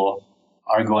 people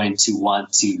are going to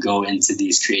want to go into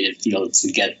these creative fields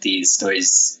to get these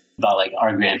stories about, like,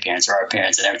 our grandparents or our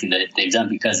parents and everything that they've done,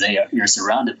 because you're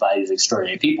surrounded by these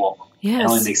extraordinary people. Yes. It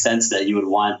only makes sense that you would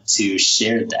want to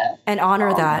share that and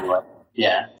honor that.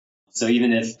 Yeah. So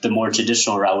even if the more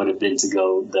traditional route would have been to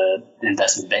go the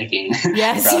investment banking.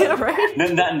 Yes, route, right.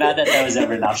 Not that was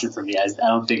ever an option for me. I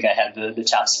don't think I had the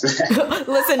chops for that.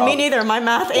 Listen, me neither. My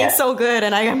math ain't so good,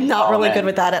 and I am not really good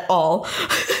with that at all.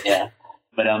 Yeah.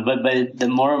 But the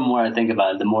more and more I think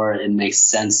about it, the more it makes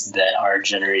sense that our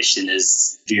generation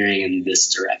is veering in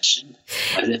this direction.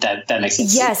 That makes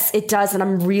sense. Yes, it does. And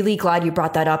I'm really glad you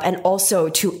brought that up. And also,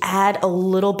 to add a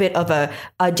little bit of a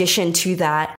addition to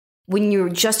that, when you were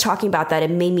just talking about that,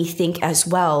 it made me think as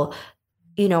well.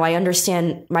 You know, I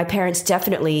understand my parents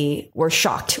definitely were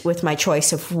shocked with my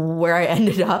choice of where I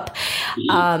ended up,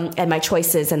 and my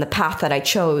choices and the path that I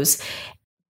chose.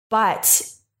 But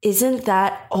isn't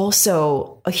that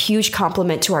also a huge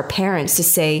compliment to our parents to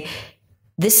say,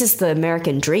 this is the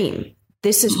American dream?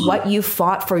 This is what you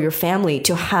fought for your family,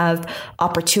 to have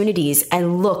opportunities.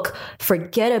 And look,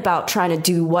 forget about trying to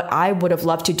do what I would have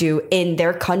loved to do in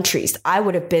their countries. I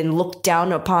would have been looked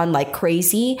down upon like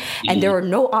crazy. And there are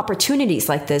no opportunities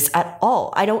like this at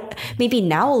all. Maybe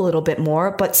now a little bit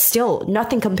more, but still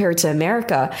nothing compared to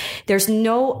America. There's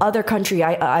no other country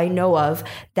I know of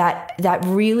that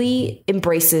really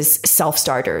embraces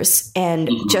self-starters and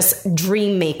just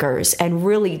dream makers and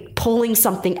really pulling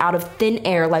something out of thin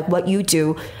air like what you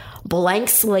do, blank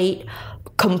slate,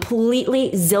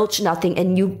 completely zilch nothing,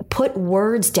 and you put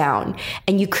words down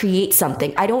and you create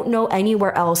something. I don't know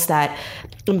anywhere else that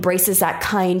embraces that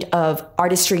kind of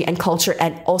artistry and culture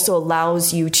and also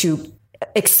allows you to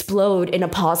explode in a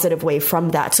positive way from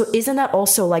that. So isn't that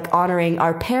also like honoring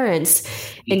our parents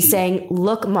and saying,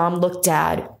 look, mom, look,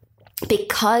 dad,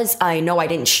 because I know I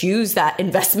didn't choose that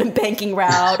investment banking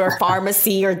route or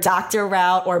pharmacy or doctor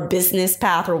route or business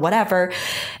path or whatever,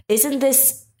 isn't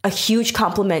this a huge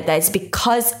compliment that it's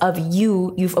because of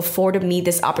you've afforded me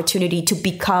this opportunity to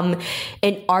become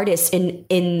an artist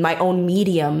in my own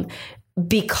medium,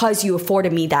 because you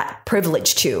afforded me that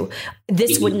privilege to.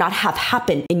 This would not have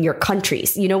happened in your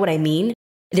countries. You know what I mean?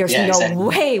 There's no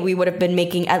way we would have been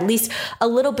making at least a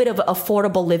little bit of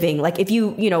affordable living. Like if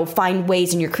you find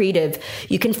ways and you're creative,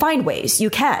 you can find ways, you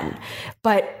can.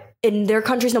 But in their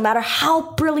countries, no matter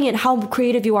how brilliant, how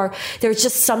creative you are, there's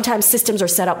just sometimes systems are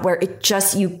set up where it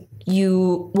just, you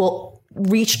will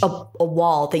reach a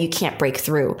wall that you can't break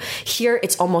through. Here,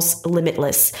 it's almost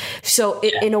limitless. So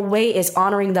it, in a way, is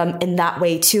honoring them in that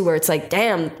way too, where it's like,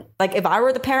 damn, like if I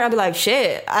were the parent, I'd be like,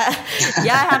 shit, I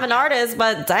have an artist,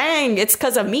 but dang, it's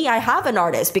because of me. I have an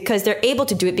artist because they're able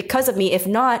to do it because of me. If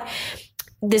not,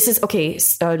 this is okay.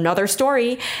 Another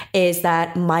story is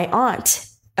that my aunt,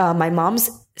 my mom's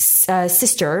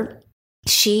sister,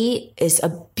 she is a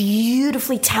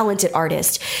beautifully talented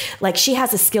artist. Like she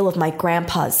has the skill of my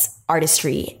grandpa's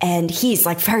artistry, and he's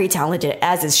like very talented,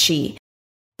 as is she.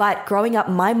 But growing up,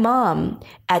 my mom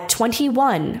at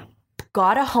 21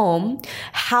 got a home,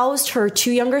 housed her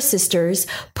two younger sisters,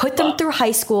 put them through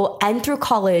high school and through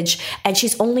college. And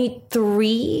she's only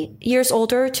 3 years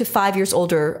older to 5 years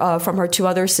older from her two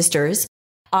other sisters.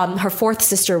 Her fourth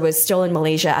sister was still in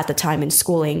Malaysia at the time in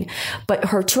schooling, but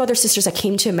her two other sisters that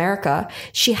came to America,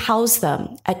 she housed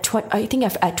them at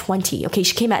 20. Okay.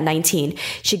 She came at 19.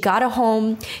 She got a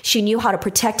home. She knew how to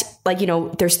protect,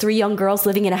 there's 3 young girls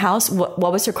living in a house. What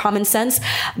was her common sense?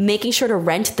 Making sure to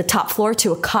rent the top floor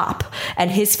to a cop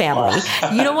and his family.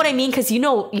 You know what I mean? Cause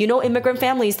immigrant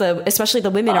families, especially the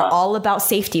women, are all about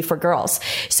safety for girls.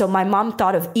 So my mom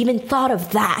thought of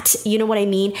that, you know what I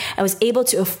mean? I was able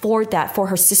to afford that for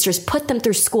her sisters, put them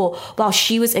through school while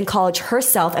she was in college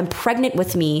herself and pregnant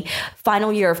with me,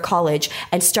 final year of college,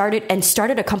 and started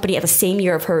a company at the same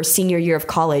year of her senior year of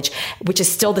college, which is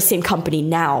still the same company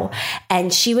now.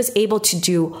 And she was able to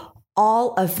do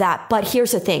all of that. But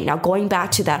here's the thing. Now, going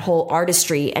back to that whole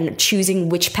artistry and choosing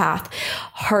which path,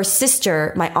 her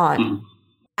sister, my aunt,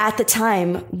 at the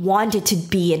time wanted to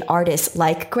be an artist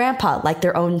like grandpa, like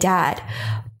their own dad.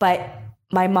 But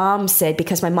my mom said,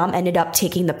 because my mom ended up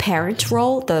taking the parent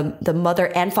role, the mother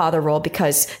and father role,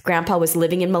 because grandpa was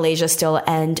living in Malaysia still.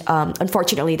 And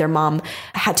unfortunately, their mom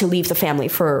had to leave the family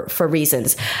for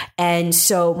reasons. And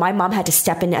so my mom had to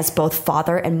step in as both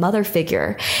father and mother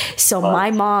figure. So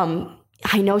my mom,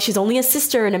 I know she's only a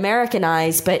sister in American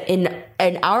eyes, but in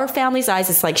our family's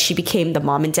eyes, it's like she became the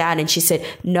mom and dad. And she said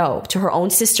no to her own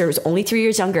sister, who's only 3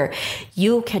 years younger.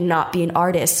 You cannot be an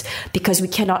artist because we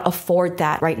cannot afford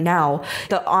that right now.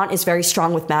 The aunt is very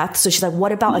strong with math. So she's like,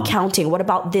 what about accounting? What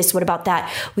about this? What about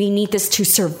that? We need this to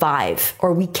survive,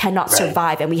 or we cannot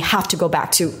survive, and we have to go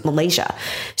back to Malaysia.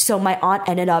 So my aunt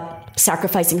ended up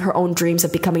sacrificing her own dreams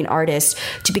of becoming an artist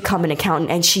to become an accountant.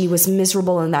 And she was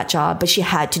miserable in that job, but she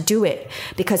had to do it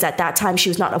because at that time she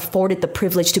was not afforded the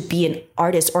privilege to be an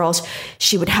artist, or else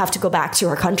she would have to go back to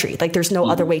her country. Like there's no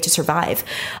other way to survive.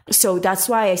 So that's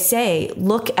why I say,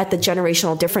 look at the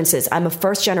generational differences. I'm a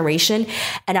first generation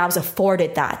and I was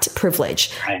afforded that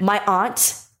privilege. Right. My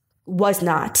aunt was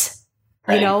not.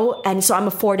 Right. And so I'm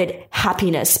afforded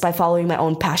happiness by following my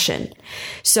own passion.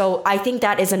 So I think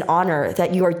that is an honor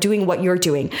that you are doing what you're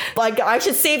doing. Like I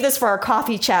should save this for our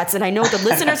coffee chats. And I know the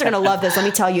listeners are going to love this. Let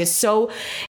me tell you.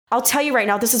 I'll tell you right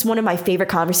now, this is one of my favorite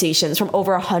conversations from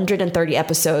over 130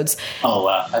 episodes. Oh,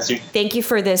 wow. Thank you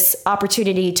for this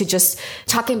opportunity to just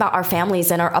talking about our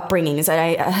families and our upbringings.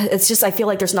 And I feel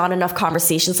like there's not enough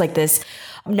conversations like this.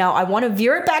 Now, I want to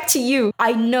veer it back to you.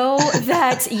 I know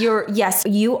that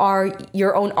you are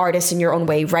your own artist in your own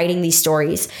way, writing these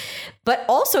stories. But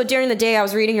also during the day, I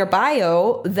was reading your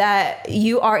bio that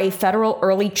you are a federal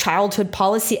early childhood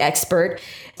policy expert,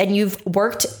 and you've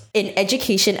worked in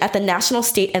education at the national,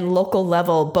 state, and local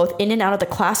level, both in and out of the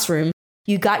classroom.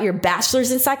 You got your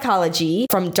bachelor's in psychology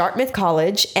from Dartmouth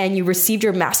College, and you received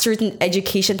your master's in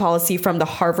education policy from the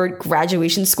Harvard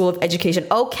Graduation School of Education.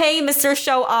 Okay, Mr.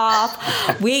 Show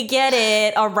Off, we get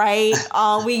it. All right.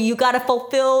 You got to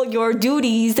fulfill your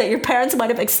duties that your parents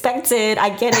might have expected. I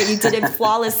get it. You did it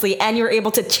flawlessly, and you're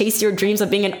able to chase your dreams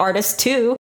of being an artist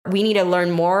too. We need to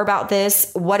learn more about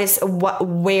this. Where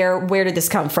did this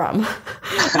come from?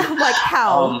 Like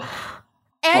how?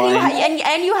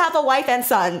 And you have a wife and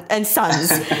sons,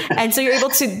 and so you're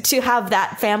able to have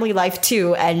that family life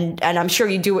too, and I'm sure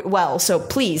you do it well. So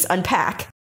please unpack.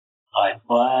 All right.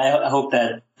 Well, I hope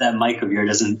that mic of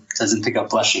yours doesn't pick up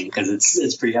blushing, because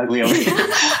it's pretty ugly over here.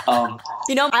 I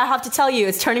have to tell you,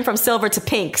 it's turning from silver to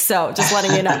pink. So just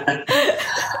letting you know.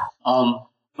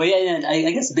 But yeah,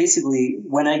 I guess basically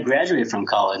when I graduated from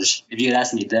college, if you had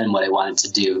asked me then what I wanted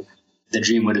to do, the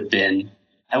dream would have been.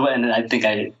 And I think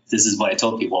this is what I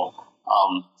told people,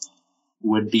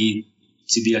 would be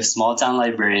to be a small town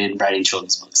librarian writing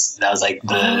children's books. That was like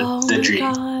the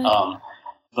dream.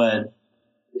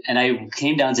 And I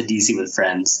came down to DC with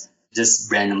friends just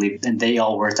randomly, and they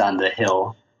all worked on the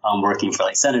Hill, working for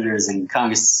like senators and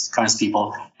Congress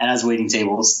people. And I was waiting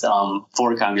tables,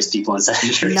 for Congress people and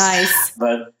senators. Nice.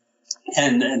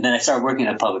 And then I started working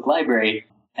at a public library.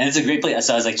 And it's a great place.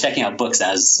 So I was like checking out books.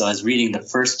 I was reading the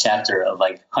first chapter of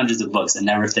like hundreds of books and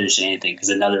never finishing anything, because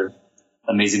another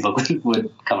amazing book would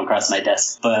come across my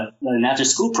desk. But an after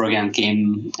school program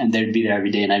came, and they'd be there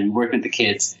every day, and I'd be working with the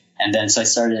kids. And then so I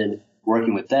started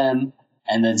working with them.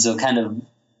 And then so kind of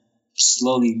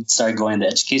slowly started going the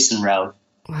education route.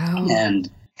 Wow.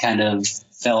 And kind of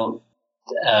felt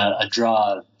a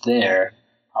draw there.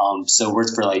 So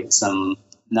worked for like some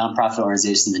nonprofit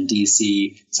organizations in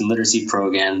DC, some literacy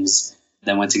programs,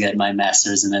 then went to get my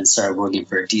master's, and then started working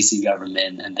for DC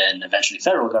government, and then eventually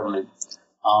federal government.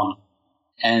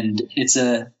 And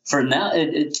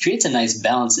it creates a nice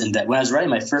balance in that when I was writing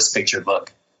my first picture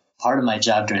book, part of my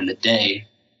job during the day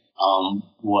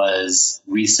was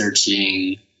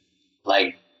researching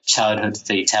like childhood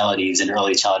fatalities in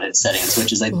early childhood settings,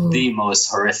 which is like the most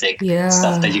horrific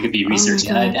stuff that you could be researching.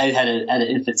 And I had an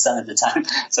infant son at the time.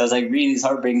 So I was like reading these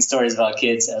heartbreaking stories about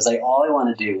kids. I was like, all I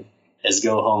want to do is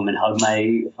go home and hug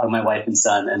my wife and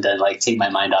son, and then like take my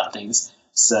mind off things.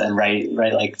 And write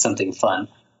like something fun.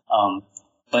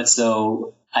 But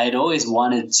so I had always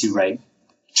wanted to write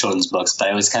children's books,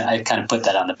 but I kind of put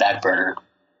that on the back burner.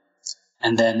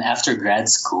 And then after grad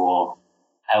school,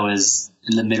 I was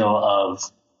in the middle of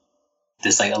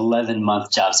this like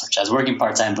 11-month job search. I was working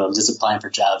part-time, but I was just applying for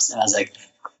jobs. And I was like,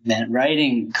 man,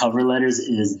 writing cover letters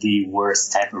is the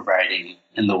worst type of writing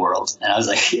in the world. And I was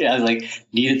like,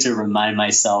 needed to remind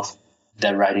myself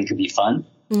that writing could be fun.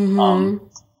 Mm-hmm.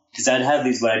 Because I'd have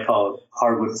these what I call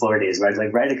hardwood floor days, where I'd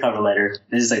like write a cover letter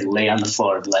and just like lay on the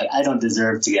floor and be like, I don't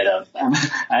deserve to get up.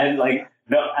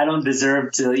 I don't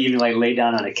deserve to even like lay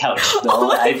down on a couch.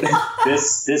 So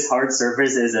this hard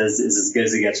surface is as good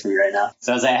as it gets for me right now.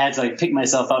 So I had to like pick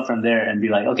myself up from there and be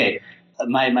like, okay,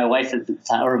 my wife at the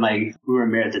time, or we were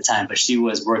married at the time, but she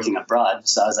was working abroad.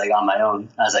 So I was like on my own.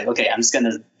 I was like, okay, I'm just going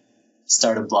to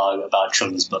start a blog about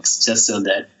children's books just so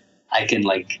that I can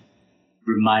like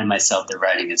remind myself that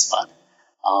writing is fun.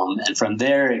 And from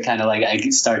there, it kind of like I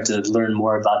started to learn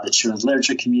more about the children's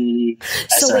literature community.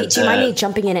 So wait, do you mind me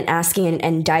jumping in and asking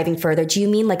and diving further? Do you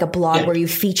mean like a blog where you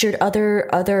featured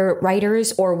other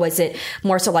writers, or was it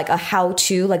more so like a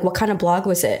how-to? Like what kind of blog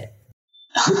was it?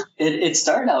 It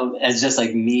started out as just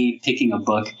like me picking a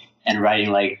book and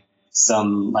writing like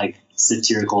some like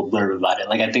satirical blurb about it.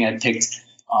 Like I think I picked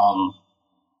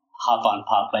Hop on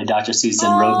Pop by Dr. Seuss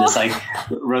and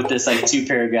wrote this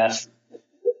 2-paragraph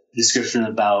description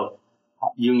about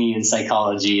Jungian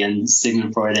psychology and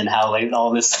Sigmund Freud and how like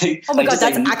all this like, oh my god,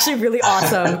 that's actually really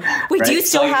awesome. Wait, right? Do you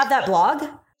still have that blog?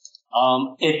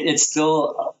 It's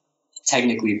still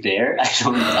technically there. I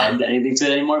don't add anything to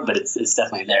it anymore, but it's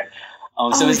definitely there.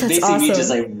 So it's basically me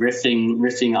just like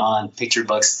riffing on picture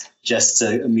books just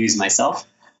to amuse myself.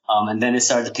 And then it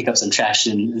started to pick up some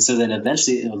traction. And so then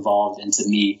eventually it evolved into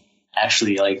me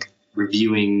actually like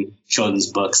reviewing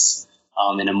children's books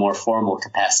in a more formal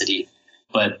capacity.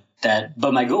 But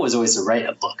my goal was always to write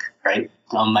a book, right?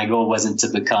 My goal wasn't to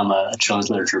become a children's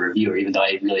literature reviewer, even though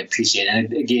I really appreciate it.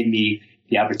 And it gave me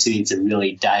the opportunity to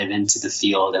really dive into the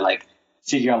field and like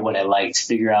figure out what I liked,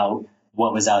 figure out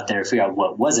what was out there, figure out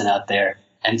what wasn't out there,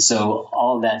 And so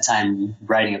all that time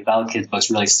writing about kids' books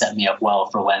really set me up well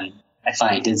for when I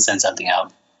finally did send something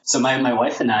out. So my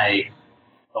wife and I,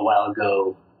 a while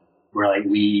ago,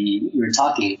 we were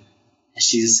talking, and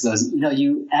she just goes,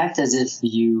 you act as if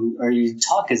you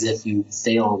talk as if you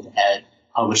failed at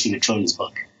publishing a children's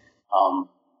book.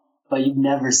 But you've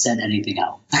never sent anything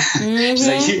out. Mm-hmm. She's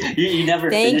like, you never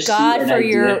Thank God for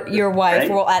your wife, right?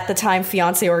 Well, at the time,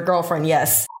 fiance or girlfriend,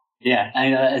 yes. Yeah,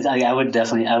 I would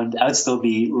definitely, I would still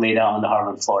be laid out on the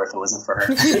Harvard floor if it wasn't for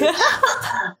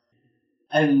her.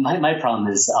 And my problem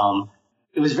is,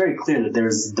 it was very clear that there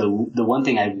was the one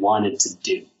thing I wanted to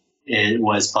do. It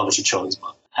was publish a children's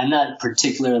book. I'm not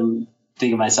particularly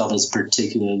thinking of myself as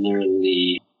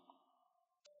particularly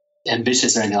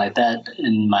ambitious or anything like that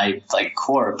in my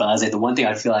core, but I was like, the one thing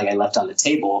I feel like I left on the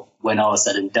table when all was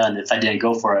said and done, if I didn't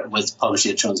go for it, was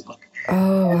publishing a children's book.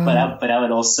 Oh. But I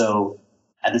would also,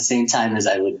 at the same time as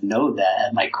I would know that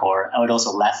at my core, I would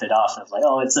also laugh it off of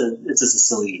it's just a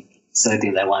silly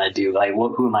thing that I want to do. Like,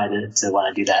 who am I to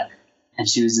want to do that? And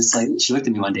she was just like, she looked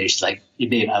at me one day, she's like, hey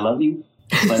babe, I love you.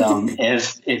 But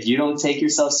if you don't take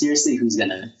yourself seriously, who's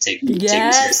gonna take you seriously?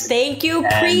 Yes, thank you,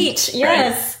 preach.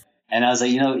 Yes. Right? And I was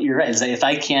like, you're right. It's like, if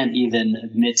I can't even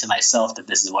admit to myself that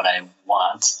this is what I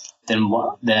want,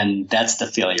 then that's the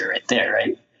failure right there,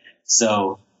 right?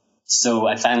 So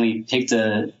I finally picked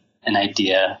an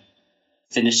idea,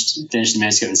 finished the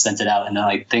manuscript and sent it out, and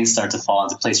then things start to fall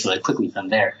into place really quickly from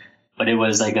there. But it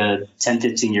was like a 10,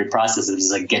 15 year process of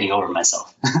just getting over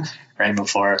myself right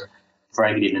before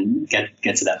I could even get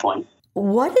to that point.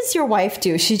 What does your wife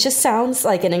do? She just sounds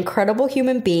like an incredible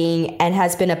human being and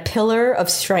has been a pillar of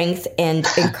strength and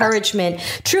encouragement.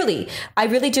 Truly, I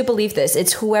really do believe this.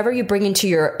 It's whoever you bring into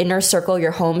your inner circle,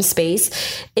 your home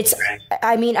space.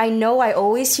 I know I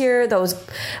always hear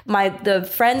the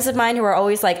friends of mine who are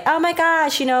always like, oh my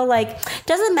gosh,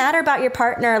 doesn't matter about your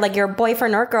partner, like your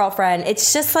boyfriend or girlfriend.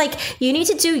 It's just you need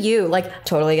to do you.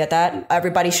 Totally get that.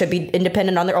 Everybody should be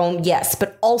independent on their own. Yes.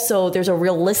 But also there's a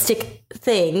realistic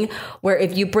thing where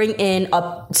if you bring in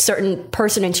a certain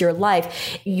person into your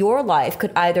life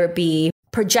could either be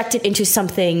projected into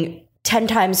something 10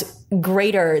 times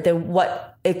greater than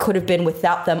what it could have been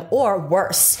without them, or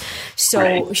worse. So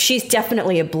right. She's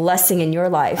definitely a blessing in your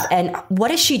life. And what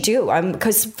does she do?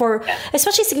 Because for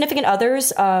especially significant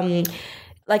others,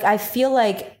 I feel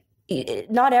like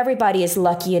not everybody is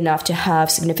lucky enough to have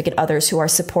significant others who are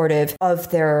supportive of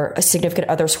their significant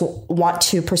others who want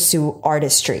to pursue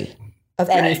artistry of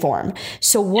any form.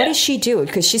 So what does she do?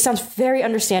 Because she sounds very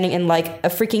understanding and like a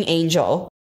freaking angel.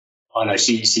 Oh no,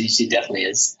 she definitely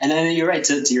is. And then you're right,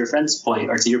 to your friend's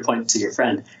point, or to your point to your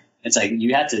friend, it's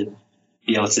you have to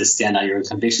be able to stand on your own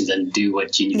convictions and do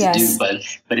what you need to do.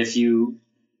 But if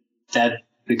that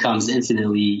becomes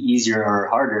infinitely easier or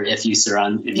harder if you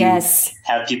you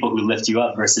have people who lift you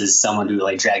up versus someone who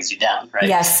drags you down, right?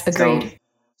 Yes, agreed.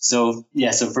 So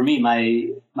for me,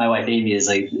 my wife Amy is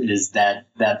that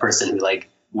person who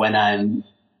when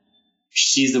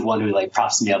she's the one who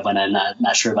props me up when I'm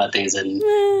not sure about things and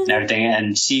everything.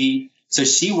 And she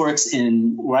works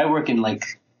where I work in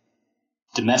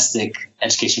domestic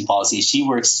education policy. She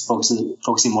works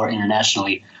focusing more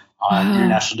internationally on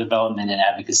international development and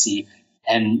advocacy.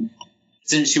 And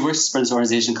so she works for this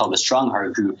organization called the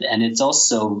Strongheart Group, and it's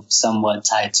also somewhat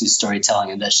tied to storytelling,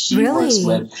 in that she works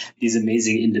with these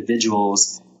amazing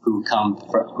individuals who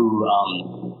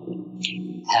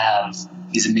have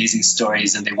these amazing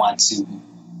stories, and they want to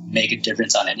make a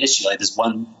difference on an issue. This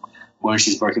one woman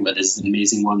she's working with is an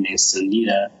amazing woman named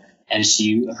Sunita, and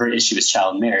her issue is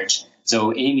child marriage.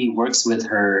 So Amy works with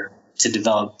her to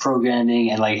develop programming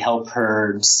and help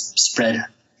her spread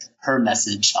her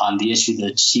message on the issue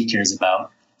that she cares about.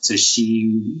 So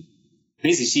she's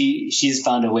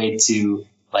found a way to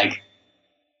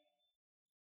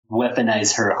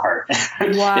weaponize her heart.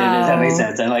 Wow. If that makes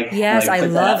sense. And yes, I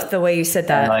love the way you said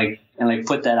that. And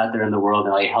put that out there in the world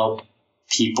and help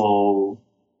people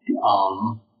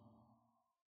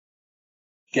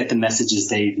get the messages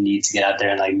they need to get out there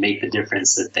and make the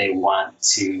difference that they want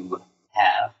to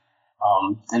have.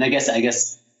 And I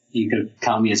guess you could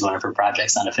count me as one of her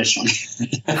projects unofficially.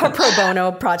 Her pro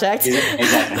bono project.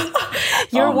 Exactly.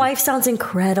 Your wife sounds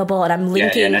incredible, and I'm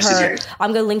linking her.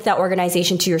 I'm going to link that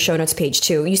organization to your show notes page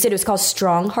too. You said it was called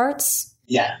Strong Hearts?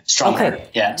 Yeah, Strongheart. Okay.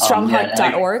 Yeah.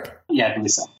 Strongheart.org? Yeah, I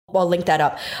believe so. I'll link that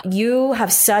up. You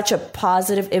have such a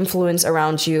positive influence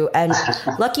around you, and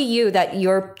lucky you that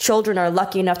your children are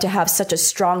lucky enough to have such a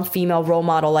strong female role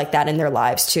model like that in their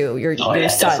lives too. Your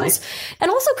sons. Definitely.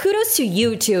 And also kudos to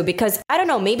you too, because I don't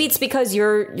know, maybe it's because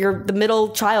you're the middle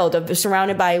child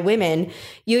surrounded by women.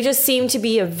 You just seem to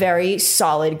be a very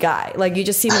solid guy. Like you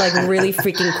just seem like really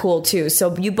freaking cool too.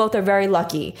 So you both are very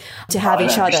lucky to have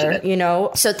each other, you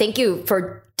know? So thank you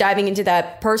for diving into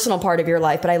that personal part of your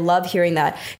life, but I love hearing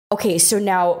that. Okay, so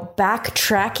now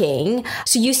backtracking.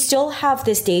 So you still have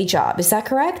this day job, is that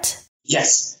correct?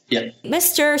 Yes. Yep.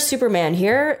 Mr. Superman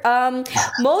here.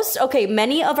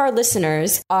 Many of our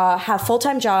listeners have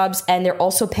full-time jobs and they're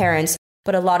also parents,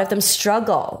 but a lot of them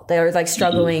struggle. They're like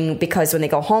struggling because when they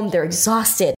go home, they're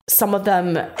exhausted. Some of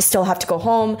them still have to go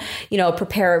home,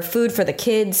 prepare food for the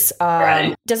kids.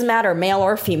 Right. Doesn't matter, male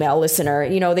or female listener,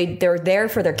 they're there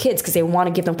for their kids because they want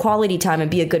to give them quality time and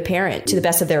be a good parent to the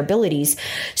best of their abilities.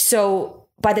 So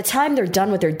by the time they're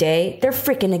done with their day, they're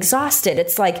freaking exhausted.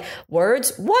 It's like,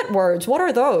 words? What words? What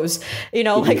are those?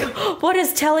 Like, what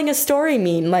does telling a story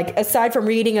mean? Like, aside from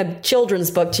reading a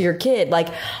children's book to your kid, like,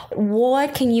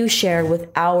 what can you share with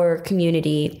our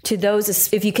community to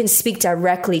those, if you can speak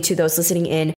directly to those listening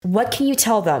in, what can you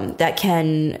tell them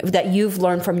that you've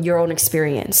learned from your own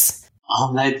experience?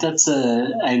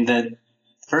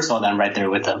 First of all, I'm right there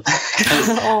with them because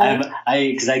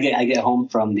I get home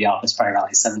from the office probably around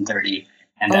like 7:30.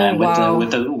 And then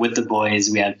with the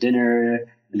boys, we have dinner,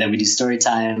 and then we do story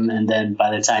time, and then by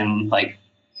the time like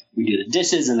we do the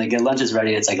dishes and they get lunches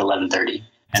ready, it's like 11:30,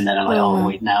 and then I'm like,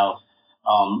 wait now.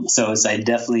 So I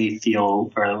definitely feel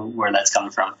where that's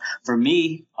coming from. For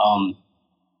me,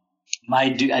 I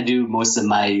do most of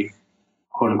my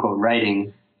quote unquote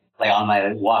writing like on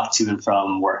my walk to and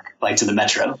from work, like to the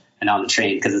metro and on the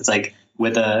train, because it's like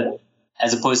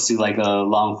as opposed to like a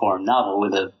long form novel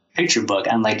with a picture book,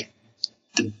 I'm like.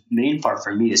 The main part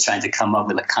for me is trying to come up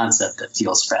with a concept that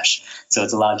feels fresh. So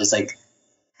it's a lot of just like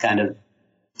kind of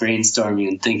brainstorming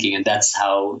and thinking. And that's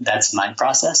my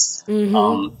process.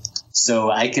 Mm-hmm. So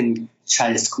I can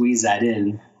try to squeeze that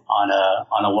in on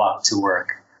a walk to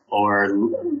work or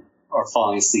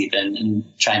falling asleep and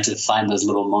trying to find those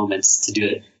little moments to do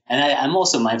it. And I'm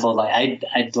also mindful of like,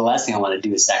 the last thing I want to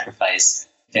do is sacrifice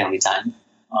family time.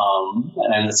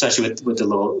 And especially with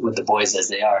the boys as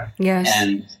they are. Yes.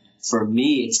 And for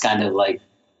me, it's kind of like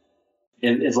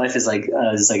if life is like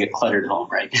a cluttered home,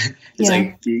 right? It's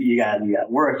like you got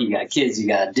work, you got kids, you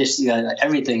got dish, you got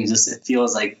everything. It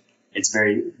feels like it's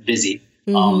very busy.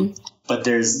 Mm-hmm. But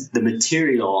there's the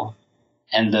material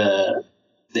and the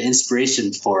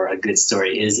inspiration for a good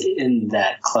story is in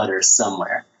that clutter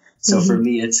somewhere. So for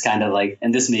me, it's kind of like,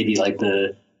 and this may be like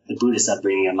the Buddhist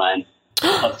upbringing of mine.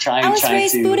 Of trying, I was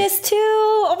raised Buddhist too.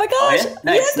 Oh my gosh! Oh,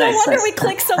 yeah? Nice, no wonder we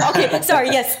clicked so. Okay, sorry.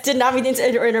 Yes, did not mean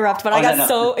to interrupt, but I got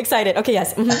so excited. Okay,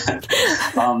 yes.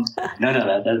 Mm-hmm.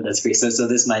 No, that's great. So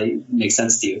this might make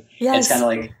sense to you. Yes. It's kind of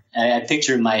like I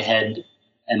picture in my head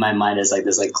and my mind as like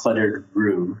this like cluttered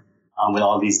room with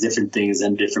all these different things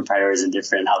and different priorities and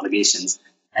different obligations.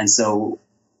 And so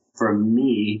for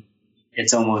me,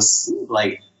 it's almost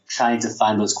like trying to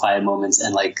find those quiet moments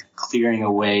and like clearing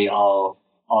away all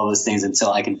those things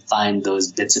until I can find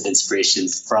those bits of inspiration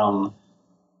from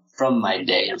my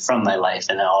day and from my life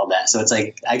and all that. So it's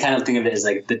like, I kind of think of it as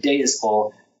like the day is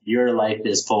full, your life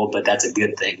is full, but that's a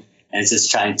good thing. And it's just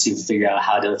trying to figure out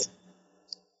how to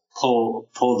pull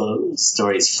those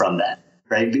stories from that.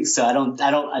 Right. So I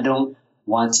don't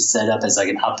want to set up as like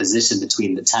an opposition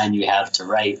between the time you have to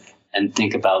write and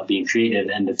think about being creative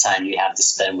and the time you have to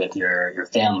spend with your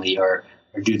family or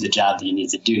do the job that you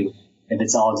need to do. If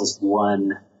it's all just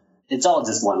one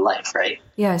life, right?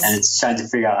 Yes. And it's trying to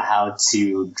figure out how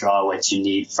to draw what you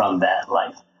need from that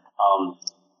life.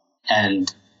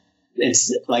 And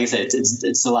it's like I said,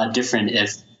 it's a lot different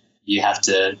if you have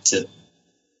to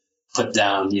put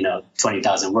down,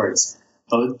 20,000 words.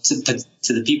 But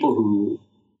to the people who,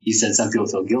 you said some people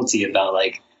feel guilty about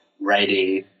like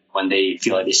writing when they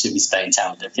feel like they should be spending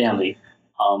time with their family.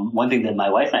 One thing that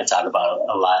my wife and I talk about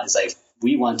a lot is like,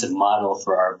 we want to model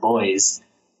for our boys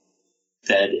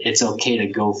that it's okay to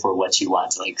go for what you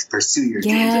want, to like pursue your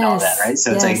dreams and all that, right?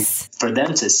 So it's like for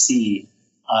them to see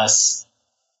us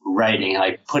writing,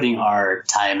 like putting our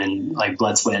time and like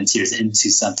blood, sweat, and tears into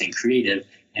something creative,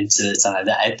 into something like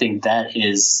that. I think that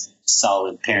is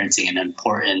solid parenting and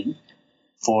important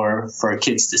for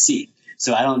kids to see.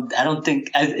 So I don't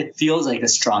think it feels like a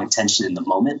strong tension in the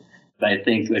moment, but I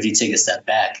think if you take a step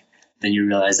back, then you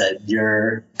realize that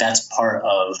that's part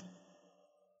of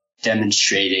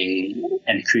demonstrating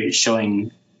and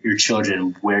showing your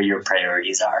children where your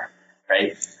priorities are,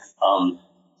 right?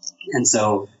 And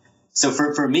so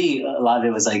for me, a lot of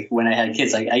it was like when I had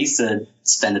kids, like I used to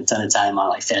spend a ton of time on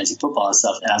like fantasy football and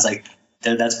stuff. And I was like,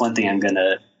 that's one thing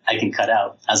I can cut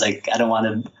out. I was like, I don't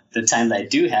want to, the time that I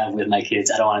do have with my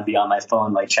kids, I don't want to be on my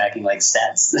phone, like tracking like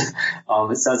stats. So I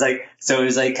was like, so it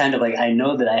was like kind of like, I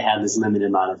know that I have this limited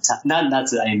amount of time. Not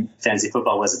that fantasy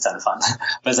football was a ton of fun,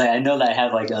 but it's like, I know that I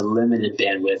have like a limited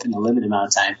bandwidth and a limited amount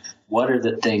of time. What are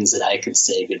the things that I could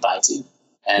say goodbye to?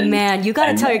 And, man, you got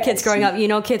to tell your kids growing up,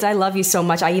 kids, I love you so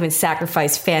much. I even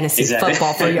sacrifice fantasy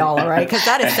football for y'all, right? Because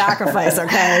that is sacrifice,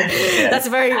 okay? Yeah. That's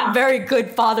very, very good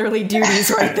fatherly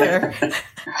duties right there.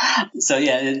 So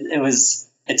yeah,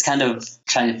 it's kind of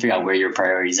trying to figure out where your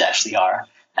priorities actually are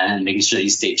and making sure that you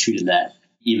stay true to that,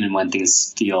 even when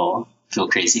things feel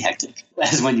crazy hectic.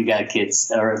 As when you got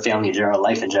kids or a family in general,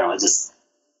 life in general, it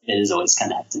is always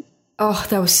kind of hectic. Oh,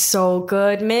 that was so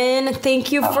good, Min.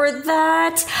 Thank you for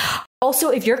that. Also,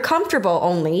 if you're comfortable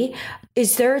only,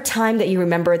 is there a time that you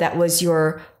remember that was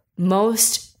your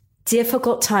most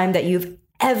difficult time that you've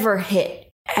ever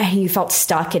hit and you felt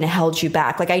stuck and it held you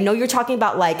back? Like, I know you're talking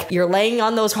about like you're laying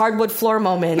on those hardwood floor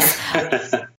moments.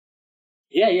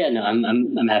 Yeah. No,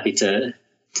 I'm happy to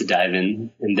dive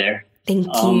in there. Thank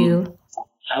you.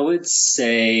 I would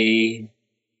say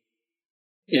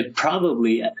it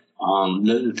probably,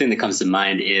 the thing that comes to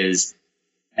mind is,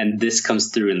 and this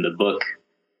comes through in the book,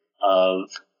 of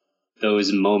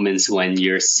those moments when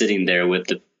you're sitting there with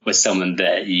someone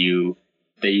that you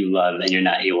love and you're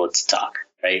not able to talk,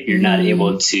 right? You're not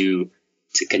able to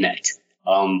connect.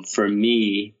 For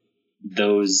me,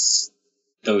 those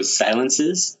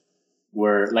silences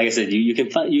were, like I said, you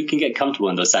can get comfortable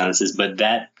in those silences, but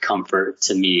that comfort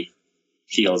to me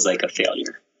feels like a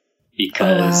failure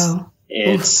because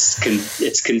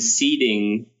it's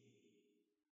conceding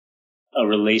a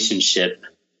relationship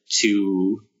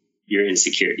to your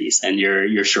insecurities and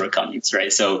your shortcomings,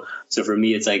 right? So for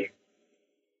me, it's like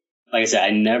I said,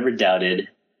 I never doubted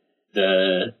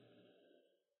the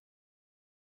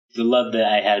love that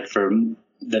I had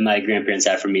that my grandparents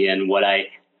had for me and what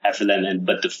I had for them.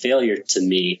 But the failure to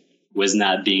me was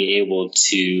not being able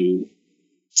to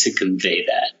convey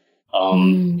that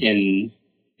in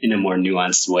a more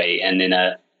nuanced way and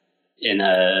in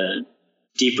a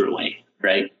deeper way,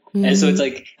 right? And so it's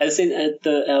like,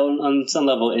 on some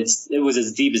level, it was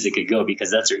as deep as it could go because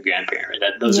that's your grandparent,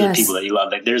 right? Those are the people that you love.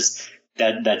 Like that's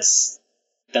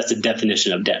the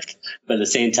definition of depth. But at the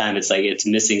same time, it's like, it's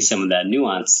missing some of that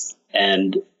nuance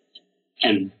and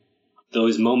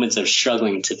those moments of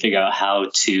struggling to figure out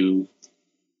how to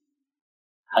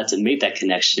make that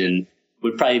connection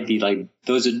would probably be like,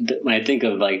 those are, when I think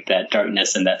of like that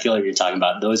darkness and that failure you're talking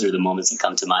about, those are the moments that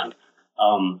come to mind.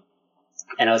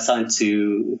 And I was talking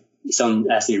to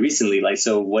someone asked me recently, like,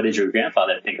 so what did your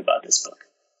grandfather think about this book?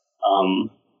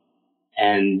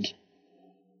 And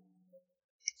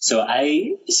so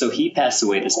he passed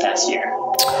away this past year.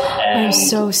 And, I'm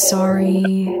so sorry.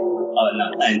 Oh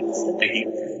no, thank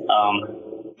you.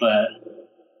 But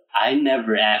I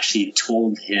never actually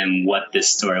told him what this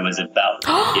story was about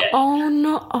yet. Oh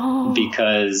no!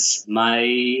 Because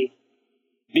I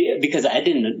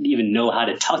didn't even know how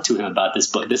to talk to him about this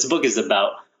book. This book is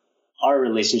about our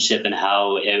relationship and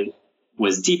how it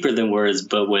was deeper than words,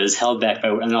 but was held back by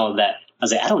and all of that. I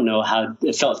was like, I don't know how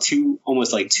it felt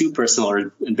almost like too personal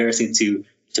or embarrassing to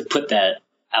put that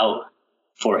out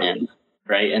for him.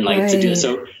 Right. And like to do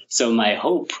it. So my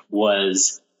hope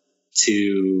was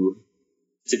to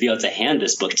be able to hand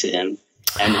this book to him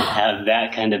and have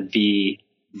that kind of be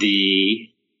the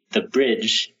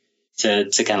bridge to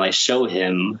kind of like show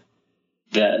him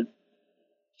that,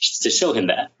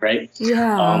 right?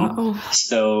 Yeah.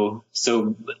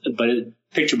 But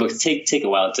picture books take a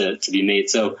while to be made.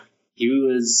 So he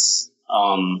was,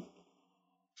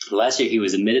 last year he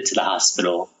was admitted to the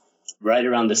hospital right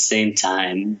around the same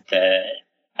time that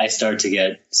I started to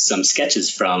get some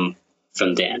sketches from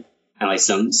Dan and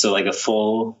like a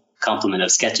full complement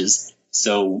of sketches.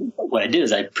 So what I did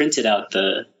is I printed out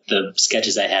the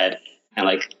sketches I had and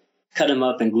like cut them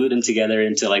up and glued them together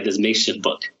into like this makeshift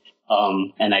book.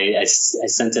 And I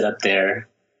sent it up there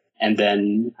and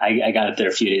then I got it there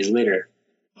a few days later,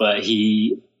 but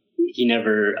he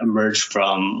never emerged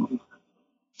from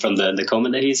the coma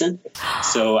that he's in.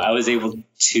 So I was able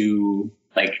to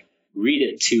like read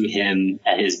it to him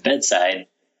at his bedside,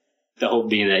 the hope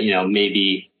being that,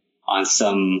 maybe on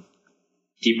some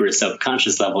deeper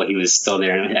subconscious level, he was still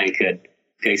there and I could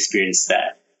experience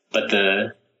that. But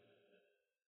the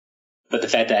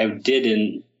fact that I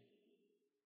didn't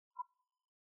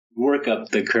work up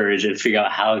the courage and figure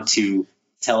out how to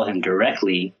tell him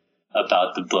directly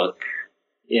about the book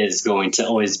is going to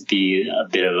always be a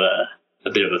bit of a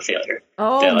bit of a failure.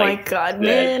 Oh my God,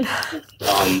 man.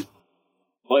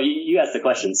 Well, you asked the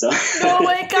question, so. Oh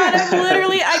my God,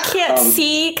 I can't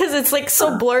see because it's like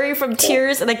so blurry from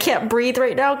tears, and I can't breathe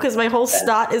right now because my whole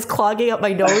snot is clogging up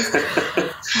my nose.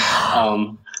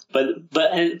 But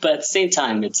at the same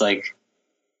time, it's like,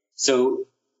 so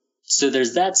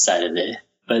there's that side of it.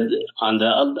 But on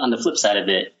the flip side of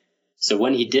it, so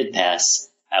when he did pass,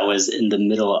 I was in the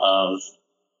middle of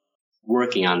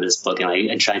working on this book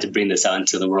and trying to bring this out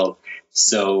into the world.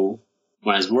 So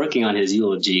when I was working on his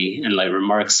eulogy and like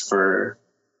remarks to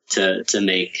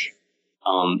make,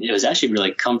 it was actually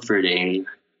really comforting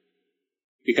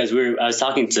because I was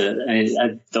talking to,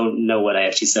 I don't know what I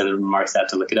actually said in the remarks. I have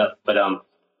to look it up, but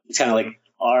it's kind of like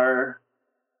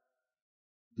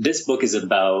this book is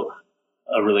about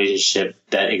a relationship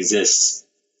that exists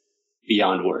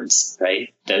beyond words,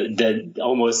 right? That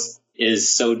almost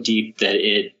is so deep that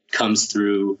it comes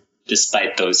through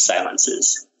despite those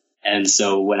silences. And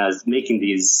so when I was making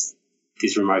these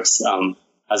remarks, I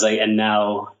was like, and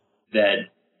now that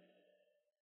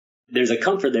there's a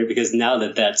comfort there because now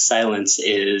that silence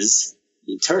is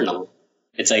eternal,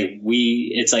 it's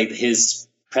like his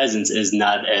presence is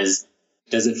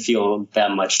doesn't feel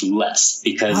that much less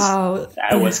because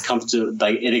I was comfortable,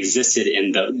 like it existed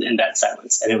in that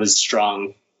silence and it was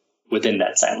strong within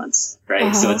that silence.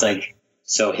 Right. So it's like,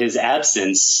 so his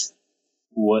absence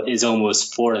is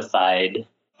almost fortified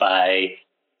by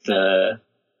those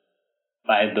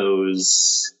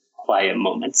quiet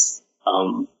moments.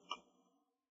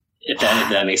 If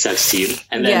that makes sense to you.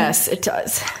 And then, yes, it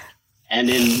does. And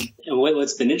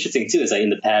what's been interesting too is like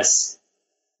in the past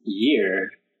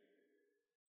year,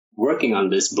 working on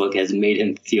this book has made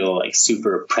him feel like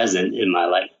super present in my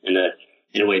life in a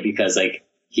way because like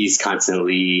he's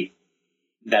constantly,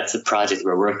 that's a project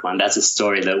we're working on. That's a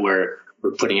story that we're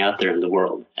putting out there in the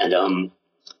world. And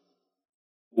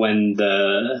when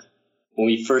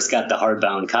we first got the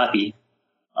hardbound copy,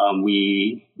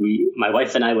 my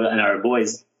wife and I and our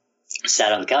boys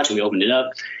sat on the couch and we opened it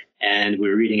up and we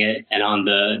were reading it. And on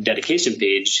the dedication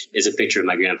page is a picture of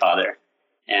my grandfather.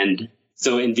 And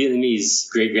so in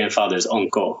Vietnamese, great grandfather is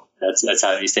Onko. That's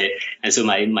how you say it. And so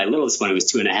my littlest one, who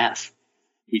was 2.5,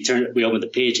 we opened the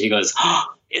page and he goes,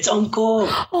 "Oh, it's Onko."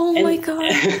 Oh my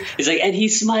God. He's like, and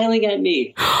he's smiling at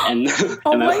me. And,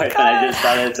 and my wife and I just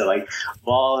started to like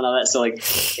bawl and all that. So like,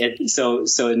 so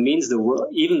it means the world,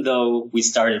 even though we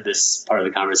started this part of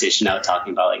the conversation out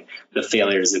talking about like the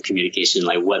failures of communication,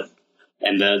 like what,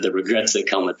 and the regrets that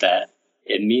come with that,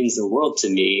 it means the world to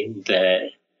me that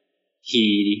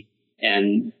he,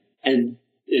 and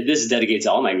this is dedicated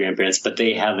to all my grandparents, but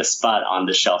they have a spot on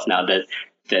the shelf now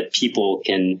that people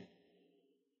can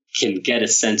get a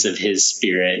sense of his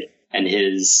spirit and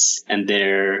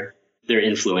their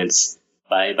influence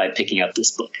by picking up this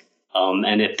book.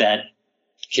 And if that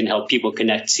can help people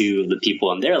connect to the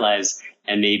people in their lives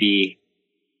and maybe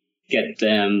get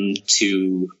them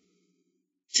to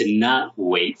not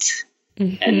wait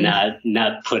and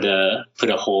not put a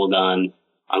hold on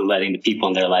letting the people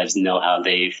in their lives know how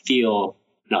they feel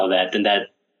and all that, then that's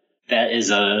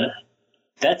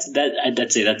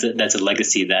a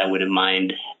legacy that I wouldn't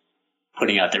mind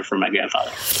putting out there for my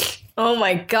grandfather. Oh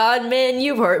my God, man,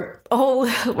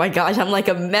 oh my gosh, I'm like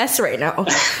a mess right now.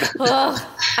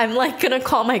 I'm like gonna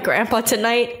call my grandpa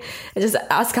tonight and just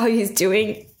ask how he's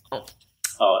doing.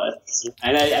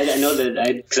 And I know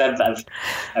that because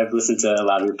I've listened to a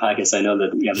lot of your podcasts. I know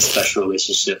that you have a special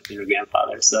relationship with your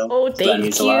grandfather. So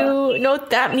thank you. No,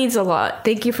 that means a lot.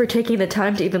 Thank you for taking the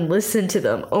time to even listen to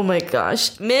them. Oh my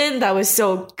gosh, Min, that was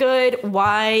so good.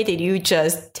 Why did you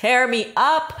just tear me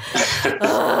up?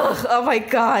 Oh my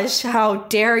gosh, how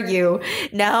dare you?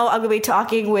 Now I'm gonna be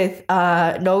talking with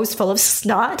nose full of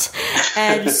snot,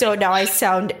 and so now I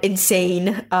sound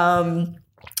insane.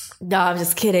 No, I'm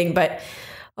just kidding, but.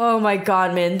 Oh my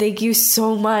God, man. Thank you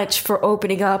so much for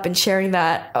opening up and sharing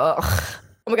that. Oh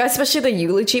my God, especially the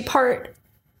eulogy part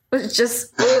was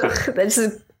just,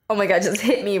 oh my God, just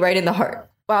hit me right in the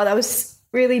heart. Wow, that was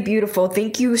really beautiful.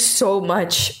 Thank you so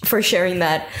much for sharing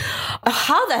that.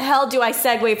 How the hell do I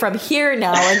segue from here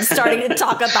now and starting to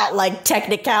talk about like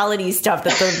technicality stuff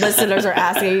that the listeners are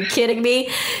asking? Are you kidding me?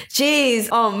 Jeez.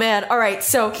 Oh man. All right.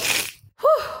 So,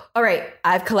 all right,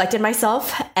 I've collected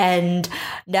myself, and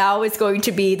now it's going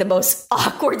to be the most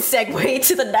awkward segue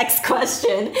to the next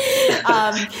question.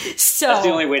 So that's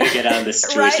the only way to get out of this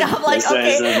situation. Right? I'm like,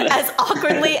 okay, as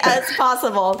awkwardly as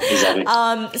possible.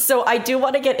 Exactly. So I do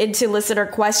want to get into listener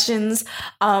questions,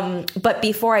 but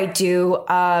before I do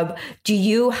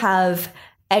you have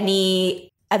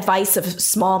any advice of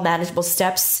small, manageable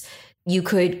steps you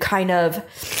could kind of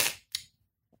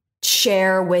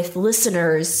share with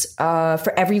listeners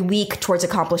for every week towards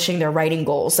accomplishing their writing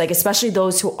goals? Like, especially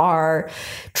those who are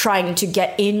trying to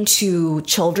get into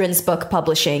children's book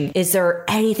publishing. Is there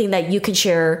anything that you can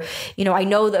share? You know, I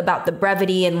know about the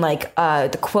brevity and like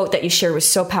the quote that you shared was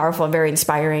so powerful and very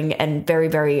inspiring and very,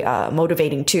 very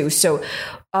motivating too. So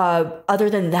other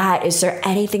than that, is there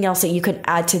anything else that you could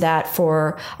add to that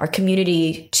for our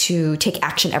community to take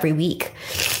action every week?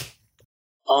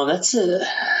 Oh,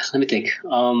 let me think.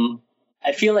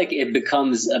 I feel like it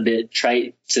becomes a bit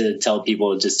trite to tell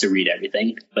people just to read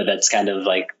everything, but that's kind of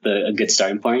like a good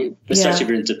starting point, especially if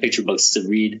you're into picture books, to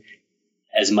read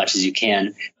as much as you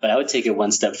can. But I would take it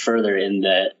one step further in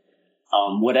that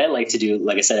what I like to do,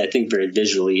 like I said, I think very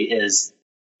visually, is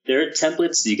there are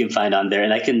templates you can find on there,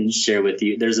 and I can share with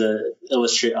you. There's a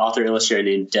author illustrator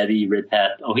named Debbie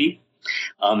Ridpath Ohi,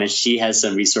 and she has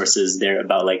some resources there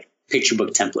about like picture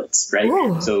book templates, right?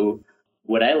 Ooh. So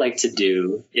what I like to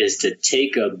do is to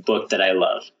take a book that I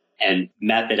love and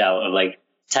map it out of like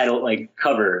title, like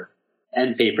cover,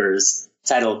 end papers,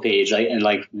 title page, and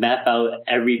like map out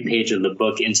every page of the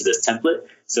book into this template.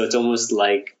 So it's almost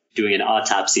like doing an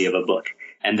autopsy of a book.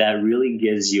 And that really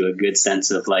gives you a good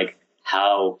sense of like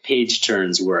how page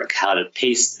turns work, how to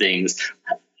paste things.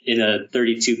 In a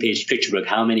 32-page picture book,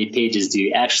 how many pages do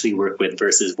you actually work with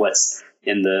versus what's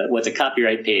a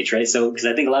copyright page, right? So, because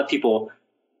I think a lot of people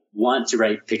want to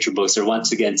write picture books or want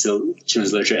to get into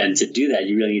children's literature, and to do that,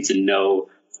 you really need to know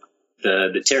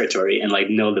the territory and like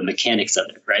know the mechanics of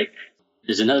it, right?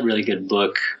 There's another really good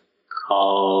book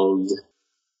called,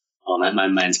 my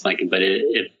mind's blanking, but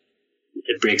it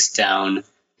breaks down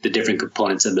the different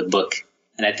components of the book,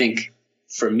 and I think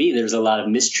for me, there's a lot of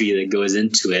mystery that goes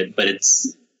into it, but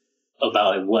it's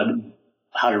about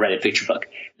how to write a picture book.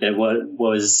 That what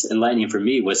was enlightening for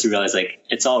me was to realize like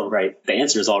it's all right. The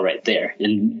answer is all right there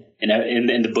in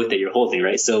the book that you're holding,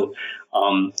 right? So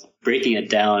breaking it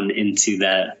down into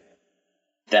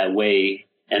that way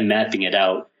and mapping it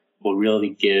out will really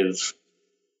give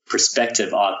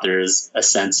prospective authors a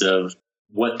sense of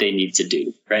what they need to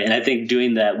do, right? And I think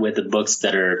doing that with the books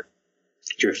that are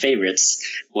your favorites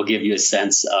will give you a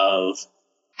sense of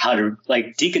how to,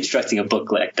 like, deconstructing a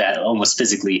book like that almost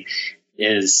physically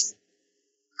is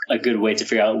a good way to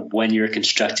figure out when you're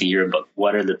constructing your book,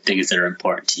 what are the things that are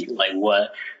important to you? Like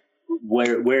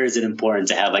where is it important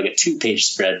to have like a 2-page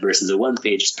spread versus a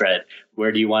 1-page spread?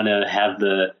 Where do you want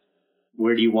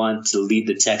to lead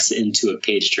the text into a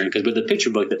page turn? Because with a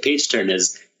picture book, the page turn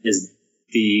is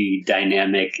the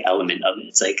dynamic element of it.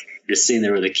 It's like you're sitting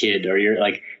there with a kid, or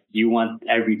you want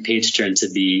every page turn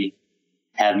to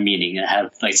have meaning and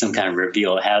have like some kind of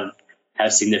reveal, have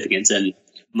significance. And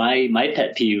my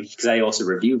pet peeve, because I also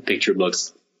review picture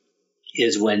books,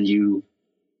 is when you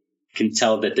can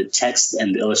tell that the text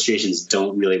and the illustrations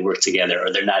don't really work together,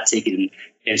 or they're not taken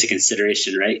into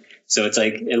consideration, right? So it's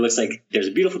like, it looks like there's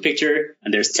a beautiful picture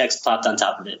and there's text plopped on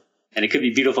top of it. And it could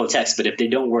be beautiful text, but if they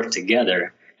don't work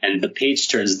together and the page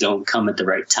turns don't come at the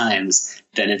right times,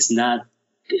 then it's not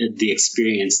the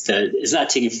experience that is not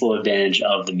taking full advantage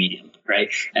of the medium, right?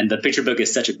 And the picture book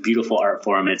is such a beautiful art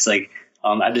form. It's like,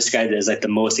 I've described it as like the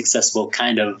most accessible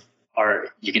kind of art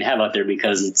you can have out there,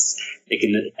 because it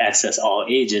can access all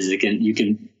ages. You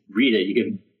can read it. You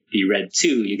can be read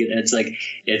too.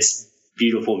 It's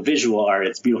beautiful visual art.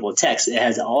 It's beautiful text. It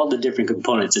has all the different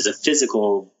components. It's a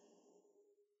physical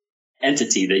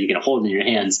entity that you can hold in your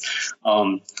hands.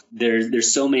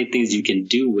 There's so many things you can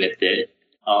do with it,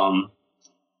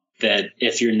 that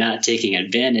if you're not taking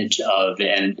advantage of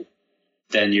it,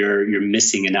 then you're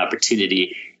missing an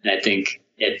opportunity. And I think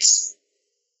it's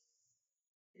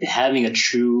having a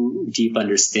true, deep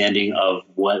understanding of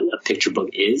what a picture book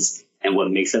is and what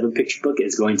makes up a picture book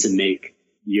is going to make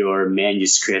your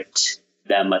manuscript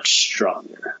that much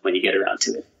stronger when you get around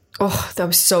to it. Oh, that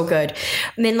was so good.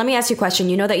 And then let me ask you a question.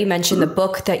 You know that you mentioned the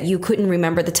book that you couldn't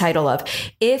remember the title of.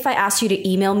 If I asked you to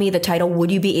email me the title, would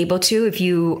you be able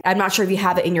to? I'm not sure if you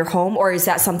have it in your home, or is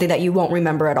that something that you won't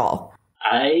remember at all?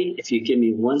 If you give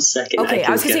me 1 second. Okay,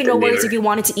 I was going to say no worries. If you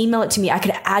wanted to email it to me, I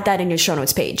could add that in your show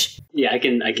notes page. Yeah, I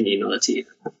can email it to you.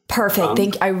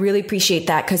 Perfect. I really appreciate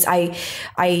that, because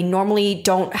I normally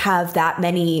don't have that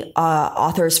many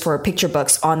authors for picture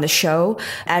books on the show,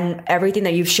 and everything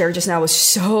that you've shared just now was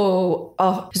so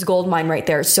it's gold mine right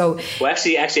there. So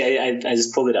actually, I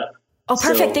just pulled it up. Oh,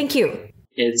 perfect. So thank you.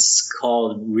 It's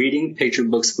called Reading Picture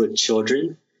Books with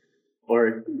Children,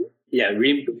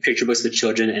 Reading Picture Books with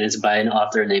Children, and it's by an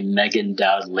author named Megan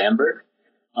Dowd Lambert.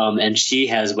 And she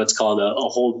has what's called a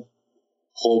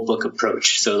whole book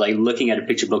approach. So like looking at a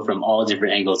picture book from all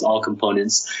different angles, all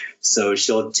components. So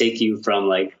she'll take you from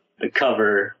like the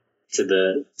cover to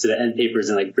the end papers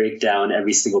and like break down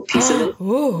every single piece of it,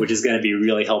 which is going to be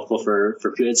really helpful for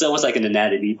people. It's almost like an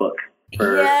anatomy book.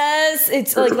 Yes,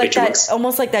 it's like that books.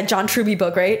 Almost like that John Truby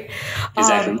book, right?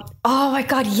 Exactly. Oh my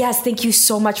God, yes, thank you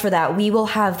so much for that. We will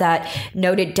have that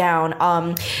noted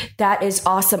down. That is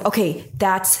awesome. Okay,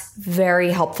 that's very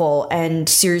helpful, and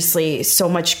seriously, so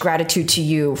much gratitude to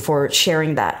you for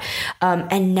sharing that.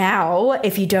 And now,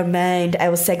 if you don't mind, I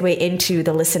will segue into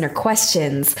the listener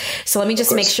questions. So let me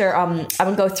just make sure I'm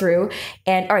gonna go through.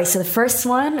 And all right, so the first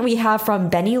one we have from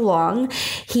Benny Long.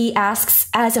 He asks,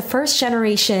 as a first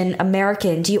generation American,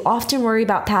 do you often worry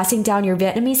about passing down your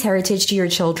Vietnamese heritage to your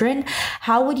children?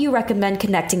 How would you recommend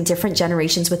connecting different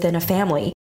generations within a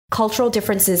family? Cultural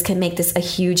differences can make this a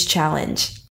huge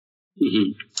challenge.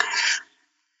 Mm-hmm.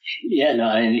 Yeah, no,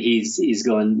 and he's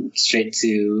going straight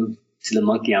to the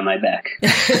monkey on my back.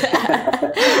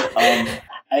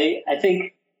 I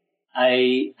think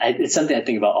it's something I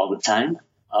think about all the time,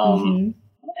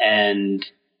 and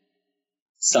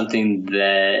something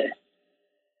that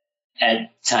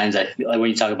at times I feel like when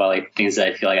you talk about like things that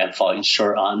I feel like I'm falling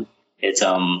short on, it's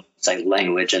like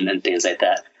language and things like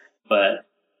that. But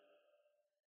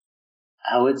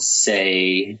I would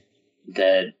say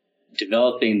that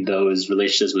developing those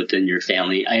relationships within your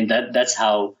family, that's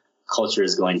how culture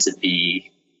is going to be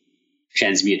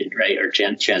transmuted, right? Or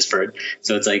transferred.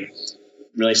 So it's like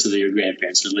relationships with your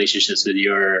grandparents, relationships with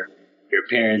your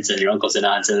parents and your uncles and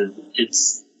aunts. And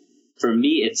for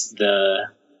me, it's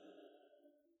the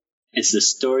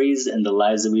stories and the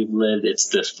lives that we've lived. It's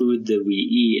the food that we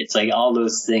eat. It's like all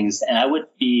those things. And I would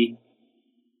be,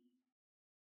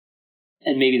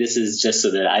 and maybe this is just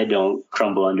so that I don't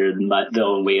crumble under the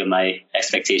own weight of my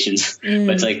expectations, but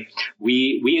it's like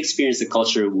we experience the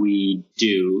culture we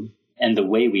do and the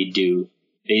way we do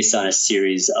based on a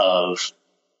series of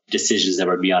decisions that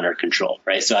were beyond our control,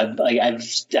 right? So I've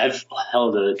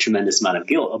held a tremendous amount of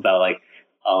guilt about like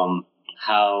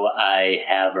how I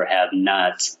have or have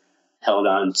not held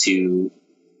on to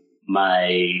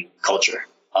my culture,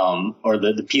 or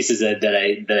the pieces that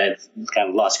I've kind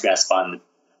of lost grasp on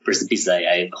versus the pieces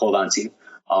I hold on to.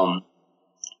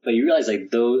 But you realize like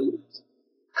those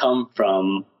come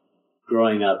from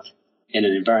growing up in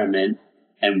an environment,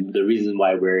 and the reason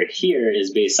why we're here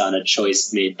is based on a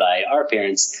choice made by our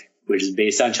parents, which is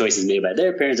based on choices made by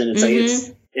their parents. And it's like,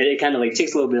 it kind of like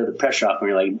takes a little bit of the pressure off when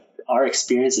you're like, our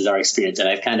experience is our experience. And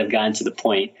I've kind of gotten to the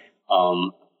point,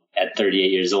 at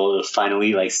 38 years old of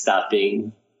finally like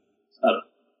stopping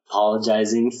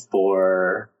apologizing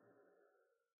for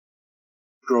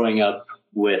growing up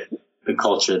with the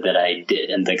culture that I did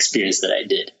and the experience that I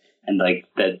did. And like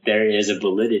that there is a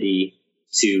validity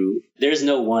to, there's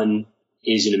no one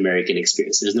Asian American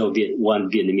experience. There's no one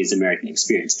Vietnamese American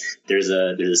experience. There's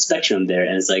a spectrum there.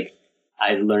 And it's like,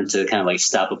 I learned to kind of like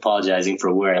stop apologizing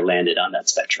for where I landed on that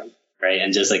spectrum. Right.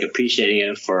 And just like appreciating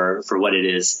it for what it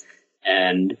is.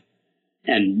 And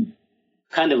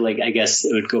kind of like, I guess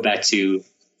it would go back to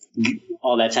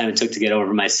all that time it took to get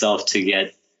over myself to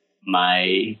get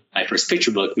my first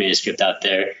picture book manuscript out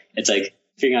there. It's like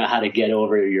figuring out how to get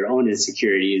over your own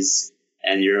insecurities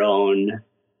and your own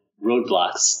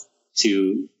roadblocks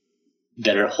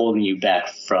that are holding you back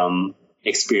from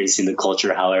experiencing the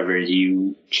culture however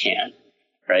you can.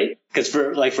 Right. Because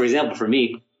for example, for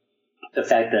me, the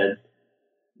fact that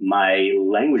my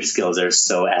language skills are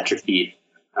so atrophied,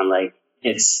 I'm like,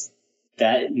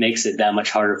 that makes it that much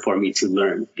harder for me to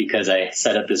learn because I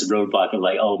set up this roadblock of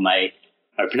like, oh, my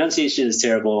pronunciation is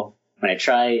terrible. When I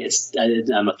try,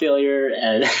 I'm a failure.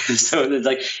 And so it's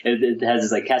like, it has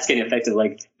this like cascading effect of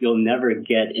like, you'll never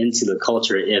get into the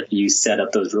culture if you set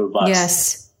up those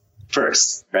roadblocks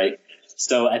first. Right.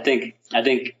 So I think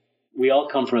we all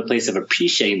come from a place of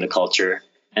appreciating the culture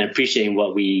and appreciating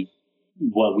what we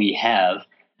have.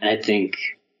 And I think,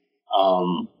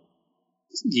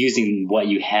 using what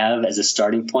you have as a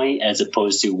starting point as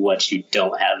opposed to what you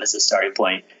don't have as a starting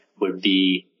point would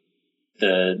be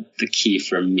the key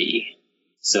for me.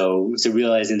 So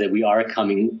realizing that we are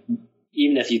coming,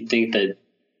 even if you think that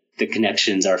the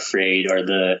connections are frayed or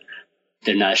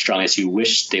they're not as strong as you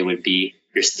wish they would be,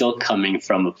 you're still coming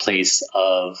from a place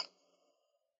of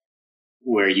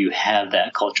where you have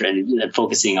that culture, and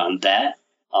focusing on that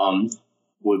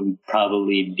would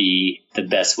probably be the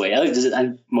best way.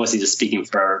 I'm mostly just speaking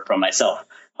for myself.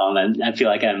 And I feel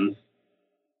like I'm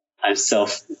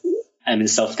in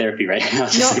self-therapy right now.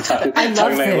 I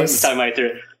love this. Talking my through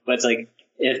it. But it's like,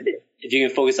 if you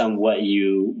can focus on where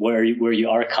you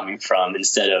are coming from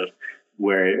instead of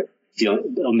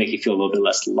it'll make you feel a little bit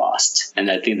less lost. And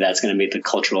I think that's going to make the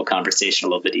cultural conversation a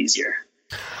little bit easier.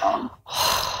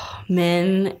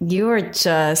 Min, you are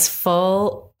just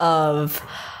full of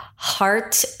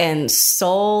heart and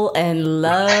soul and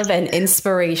love and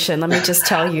inspiration. Let me just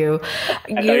tell you.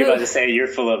 I thought you were about to say you're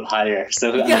full of fire.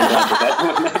 So I'm glad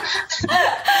for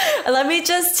that. Let me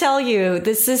just tell you,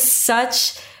 this is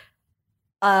such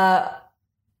a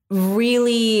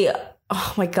really,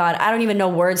 oh my God, I don't even know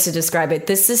words to describe it.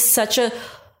 This is such a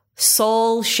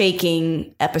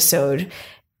soul-shaking episode.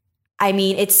 I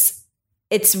mean,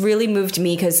 it's really moved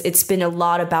me because it's been a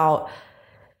lot about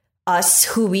us,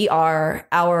 who we are,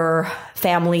 our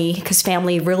family, because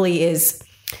family really is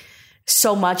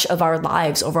so much of our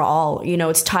lives overall. You know,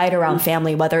 it's tied around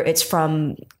family, whether it's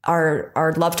from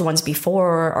our loved ones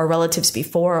before, our relatives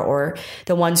before, or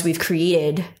the ones we've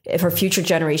created for future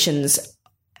generations.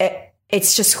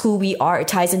 It's just who we are. It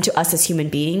ties into us as human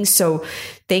beings. So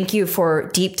thank you for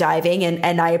deep diving.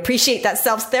 And I appreciate that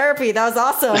self-therapy. That was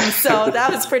awesome. So that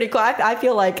was pretty cool. I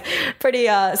feel like pretty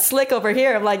slick over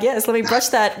here. I'm like, yes, let me brush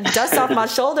that dust off my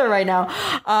shoulder right now.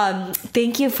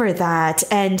 Thank you for that.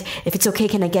 And if it's okay,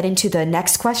 can I get into the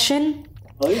next question?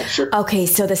 Oh, yeah, sure. Okay,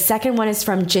 so the second one is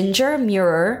from Ginger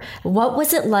Muir. What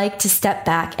was it like to step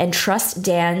back and trust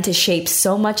Dan to shape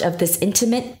so much of this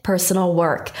intimate, personal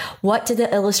work? What did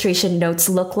the illustration notes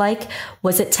look like?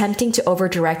 Was it tempting to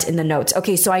over-direct in the notes?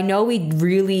 Okay, so I know we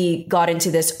really got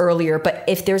into this earlier, but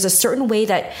if there's a certain way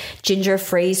that Ginger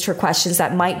phrased her questions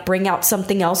that might bring out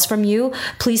something else from you,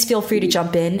 please feel free to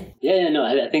jump in. Yeah, no,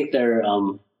 I think they're,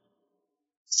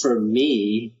 for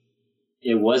me,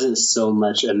 it wasn't so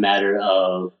much a matter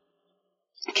of,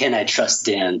 can I trust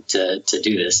Dan to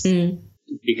do this?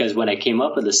 Because when I came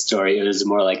up with the story, it was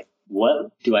more like,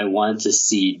 what do I want to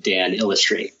see Dan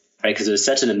illustrate? Right? Because it was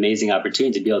such an amazing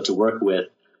opportunity to be able to work with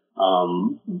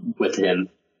him.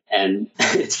 And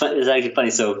it's actually funny.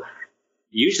 So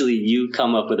usually you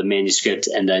come up with a manuscript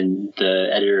and then the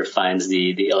editor finds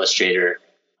the illustrator.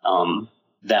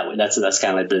 That's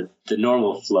kind of like the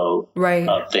normal flow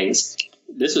of things.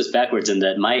 This was backwards in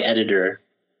that my editor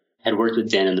had worked with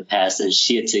Dan in the past, and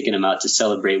she had taken him out to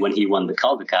celebrate when he won the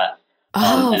Caldecott.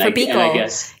 For Beagle. I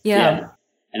guess, yeah.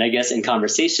 And I guess in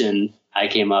conversation, I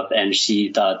came up and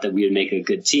she thought that we would make a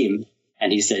good team.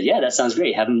 And he said, yeah, that sounds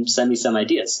great. Have him send me some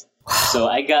ideas. So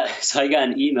I got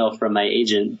an email from my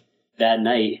agent that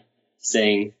night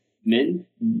saying, Min,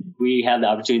 we have the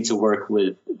opportunity to work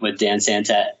with Dan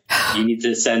Santat. You need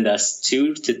to send us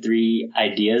 2 to 3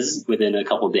 ideas within a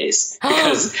couple days,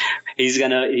 because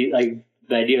the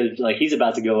idea is like, he's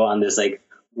about to go on this like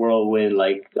whirlwind,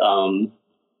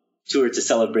 tour to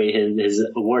celebrate his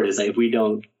award. Is like, if we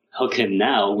don't hook him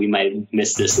now, we might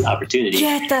miss this opportunity.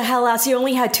 Get the hell out. So you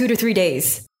only had 2 to 3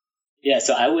 days. Yeah.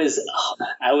 So I was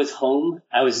home.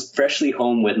 I was freshly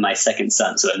home with my second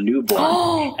son. So a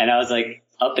newborn. And I was like,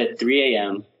 up at 3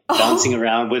 a.m., bouncing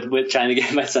around with trying to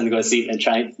get my son to go to sleep and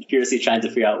furiously trying to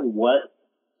figure out what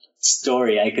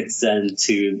story I could send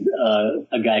to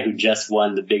a guy who just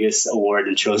won the biggest award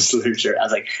in children's literature. I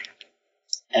was like,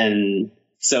 and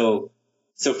so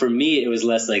for me, it was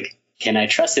less like, can I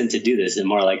trust him to do this? And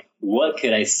more like, what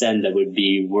could I send that would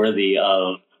be worthy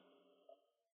of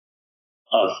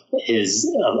his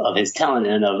talent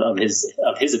and of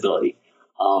his ability?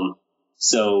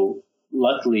 So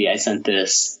luckily I sent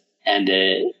this and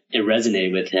it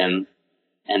resonated with him.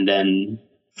 And then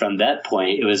from that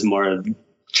point, it was more of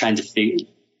trying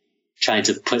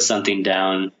to put something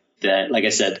down that, like I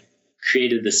said,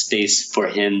 created the space for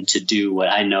him to do what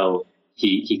I know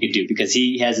he could do, because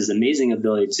he has this amazing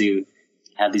ability to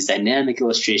have these dynamic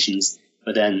illustrations,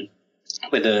 but then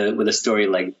with a story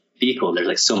like Beagle, there's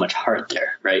like so much heart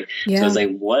there, right? Yeah. So it's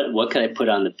like, what could I put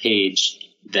on the page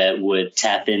that would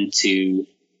tap into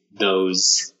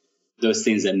those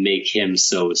things that make him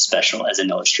so special as an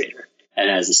illustrator and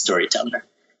as a storyteller?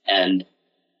 And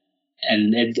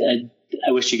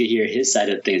I wish you could hear his side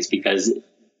of things, because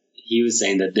he was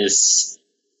saying that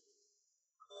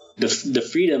the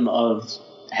freedom of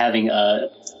having a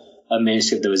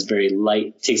manuscript that was very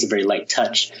light, takes a very light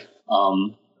touch,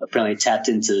 apparently tapped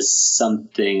into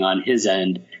something on his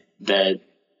end that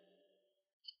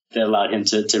allowed him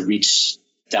to reach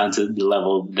down to the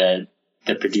level that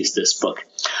produced this book.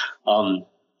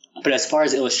 But as far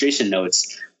as illustration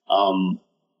notes,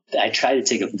 I try to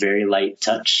take a very light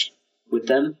touch with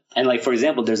them. And like, for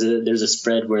example, there's a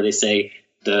spread where they say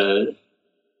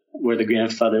where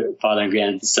the father and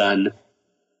grandson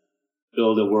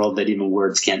build a world that even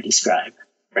words can't describe,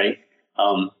 right?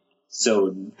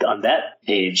 So on that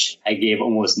page, I gave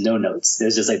almost no notes. It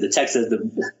was just like, the text says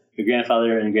the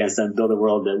grandfather and grandson build a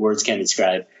world that words can't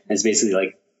describe. And it's basically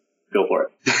like, go for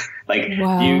it. Like,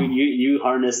 wow. you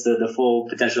harness the full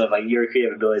potential of like your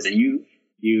creative abilities, and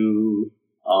you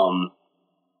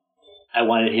I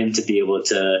wanted him to be able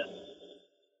to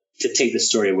take the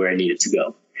story where it needed to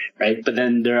go, right? But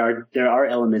then there are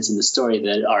elements in the story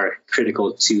that are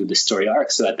critical to the story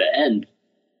arc. So at the end,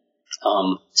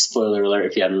 spoiler alert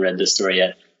if you haven't read the story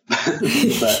yet,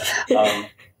 but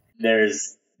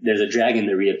there's a dragon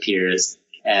that reappears,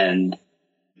 and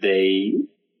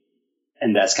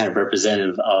that's kind of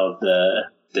representative of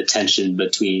the tension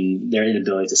between their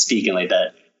inability to speak and like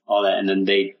that, all that, and then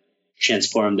they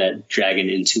transform that dragon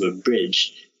into a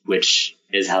bridge, which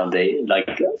is how they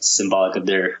like symbolic of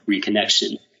their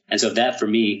reconnection. And so that for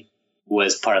me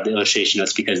was part of the illustration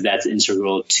notes because that's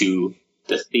integral to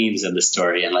the themes of the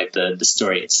story and like the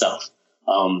story itself.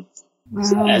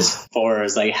 As far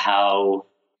as like how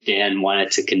Dan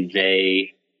wanted to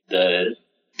convey the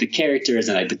characters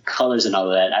and like the colors and all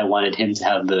of that, I wanted him to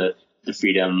have the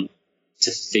freedom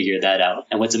to figure that out.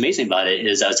 And what's amazing about it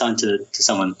is I was talking to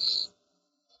someone,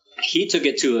 he took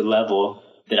it to a level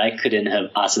that I couldn't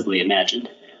have possibly imagined.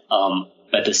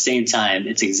 But at the same time,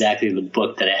 it's exactly the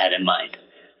book that I had in mind,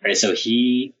 right? So that's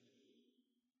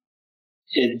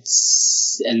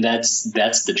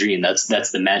the dream.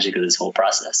 That's the magic of this whole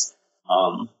process.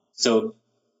 So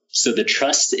the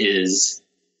trust is,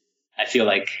 I feel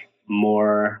like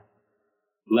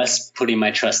less putting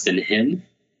my trust in him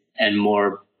and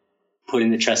more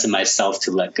putting the trust in myself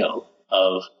to let go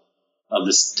of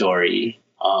the story.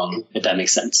 If that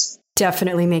makes sense.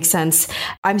 Definitely makes sense.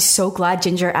 I'm so glad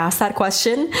Ginger asked that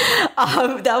question.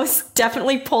 That was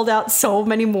definitely pulled out so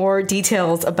many more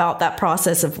details about that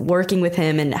process of working with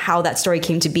him and how that story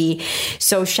came to be.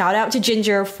 So shout out to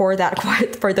Ginger for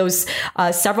those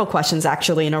several questions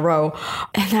actually in a row.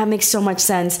 And that makes so much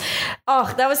sense.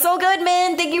 Oh, that was so good,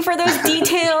 man. Thank you for those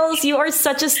details. You are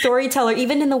such a storyteller,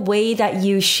 even in the way that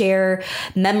you share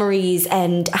memories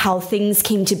and how things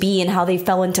came to be and how they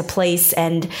fell into place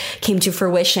and came to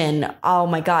fruition. Oh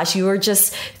my gosh, you are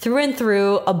just through and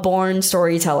through a born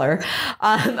storyteller.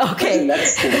 Okay.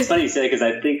 That's funny you say, because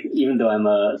I think even though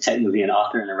I'm technically an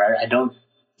author and a writer, I don't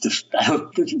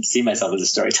see myself as a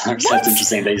storyteller. So that's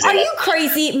interesting that you say that. Are you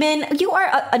crazy, man? You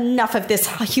are enough of this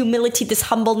humility, this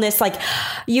humbleness. Like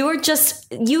you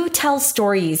tell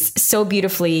stories so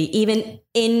beautifully, even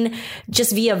in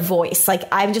just via voice. Like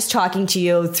I'm just talking to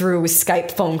you through a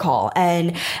Skype phone call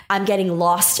and I'm getting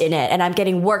lost in it and I'm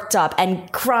getting worked up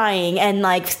and crying and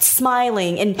like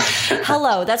smiling and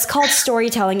hello, that's called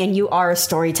storytelling, and you are a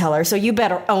storyteller. So you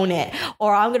better own it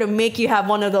or I'm going to make you have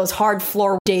one of those hard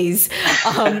floor days.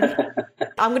 I'm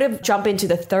going to jump into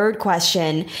the third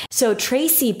question. So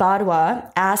Tracy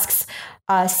Badwa asks,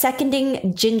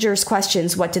 seconding Ginger's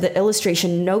questions, what do the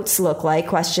illustration notes look like?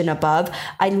 Question above.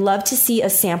 I'd love to see a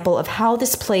sample of how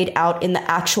this played out in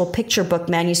the actual picture book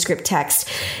manuscript text.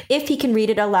 If he can read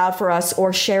it aloud for us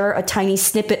or share a tiny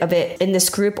snippet of it in this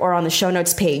group or on the show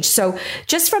notes page. So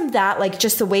just from that, like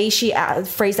just the way she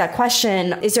phrased that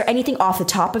question, is there anything off the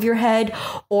top of your head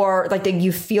or like that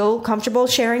you feel comfortable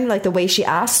sharing, like the way she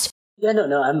asked? Yeah,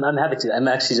 no, I'm happy to. I'm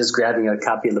actually just grabbing a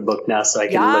copy of the book now so I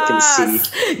can look and see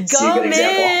a good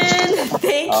example.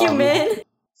 Thank you, man.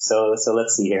 So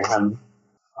let's see here. I'm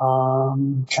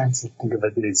trying to think of a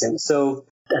good example. So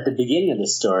at the beginning of the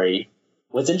story,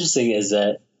 what's interesting is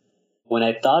that when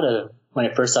I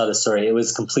first saw the story, it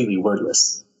was completely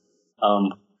wordless.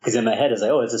 Because in my head, it's like,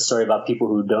 oh, it's a story about people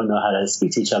who don't know how to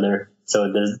speak to each other,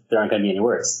 so there aren't going to be any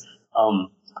words.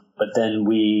 But then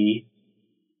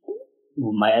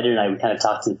my editor and I, we kind of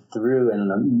talked it through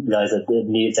and realized that it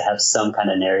needed to have some kind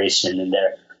of narration in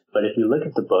there. But if you look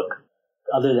at the book,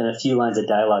 other than a few lines of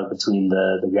dialogue between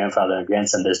the grandfather and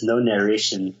grandson, there's no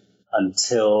narration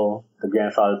until the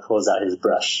grandfather pulls out his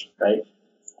brush, right?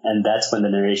 And that's when the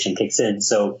narration kicks in.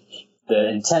 So the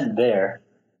intent there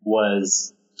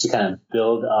was to kind of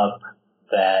build up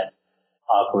that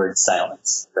awkward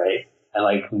silence, right? And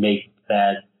like make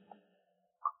that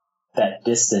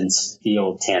distance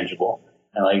feel tangible.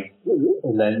 And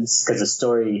then because the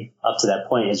story up to that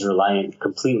point is reliant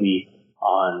completely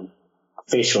on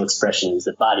facial expressions,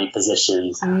 the body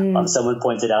positions. Someone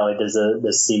pointed out, like there's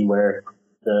a scene where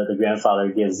the grandfather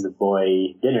gives the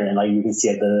boy dinner, and like you can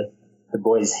see the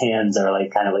boy's hands are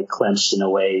like kind of like clenched in a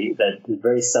way that is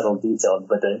very subtle detail,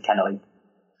 but that kind of like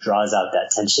draws out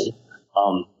that tension.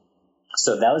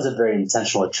 So that was a very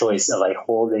intentional choice of like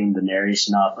holding the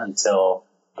narration up until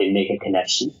they make a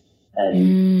connection,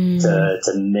 and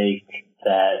to make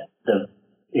that the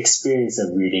experience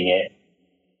of reading it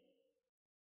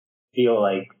feel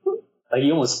like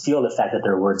you almost feel the fact that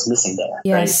there are words missing there,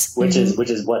 yes. Right? Which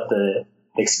is what the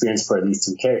experience for these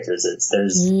two characters is.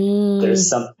 There's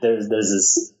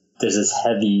this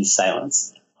heavy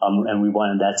silence, and we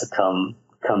wanted that to come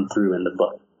come through in the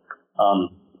book.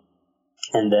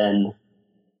 And then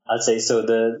I'd say, so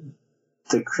the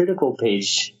critical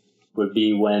page would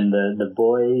be when the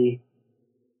boy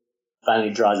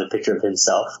finally draws a picture of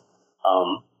himself.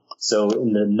 So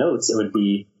in the notes, it would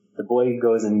be the boy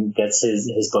goes and gets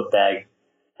his book bag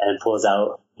and pulls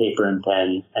out paper and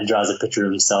pen and draws a picture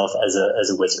of himself as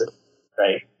a wizard,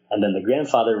 right? And then the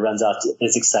grandfather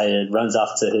is excited, runs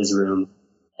off to his room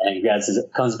and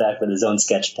comes back with his own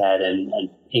sketch pad and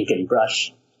ink and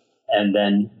brush. And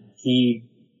then he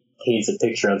paints a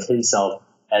picture of himself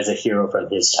as a hero from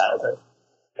his childhood.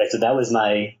 Right? So that was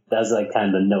like kind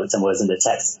of the notes and what was in the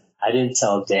text. I didn't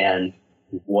tell Dan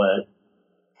what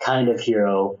kind of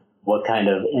hero, what kind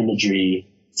of imagery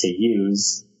to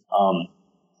use,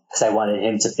 because I wanted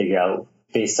him to figure out,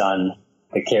 based on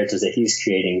the characters that he's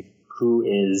creating, who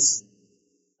does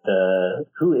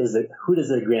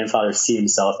the grandfather see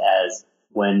himself as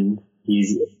when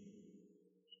he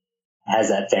has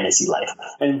that fantasy life.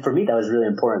 And for me, that was really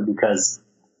important because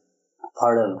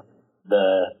part of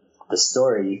the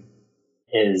story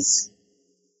is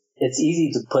it's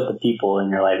easy to put the people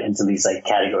in your life into these like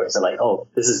categories of like, oh,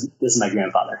 this is my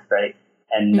grandfather, right?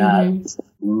 And not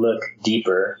look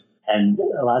deeper. And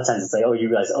a lot of times it's like, oh, you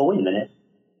realize, oh, wait a minute.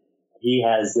 He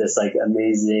has this like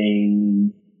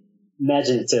amazing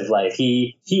imaginative life.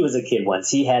 He was a kid once.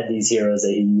 He had these heroes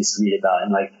that he used to read about,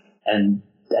 and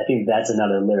I think that's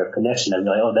another layer of connection. I'm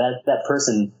like, oh, that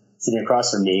person sitting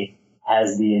across from me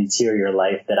has the interior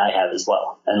life that I have as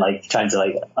well, and like trying to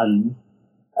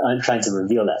I'm trying to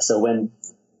reveal that. So when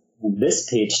this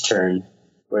page turned,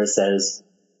 where it says,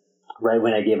 right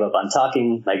when I gave up on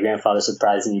talking, my grandfather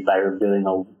surprised me by revealing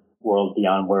a world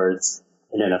beyond words,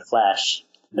 and in a flash,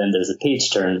 then there's a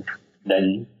page turn,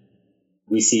 then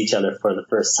we see each other for the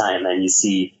first time, and you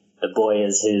see the boy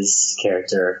as his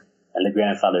character and the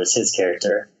grandfather as his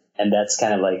character. And that's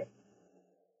kind of like,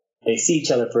 they see each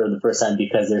other for the first time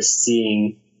because they're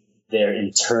seeing their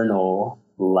internal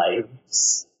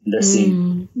lives. They're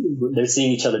seeing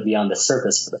each other beyond the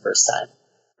surface for the first time,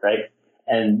 right?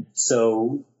 And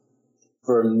so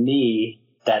for me,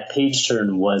 that page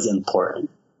turn was important.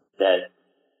 That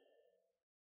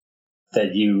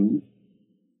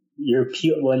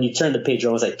when you turn the page, you're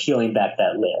almost like peeling back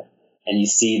that layer, and you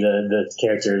see the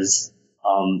characters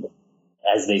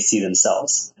as they see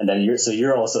themselves, and then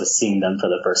you're also seeing them for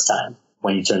the first time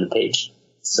when you turn the page.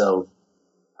 So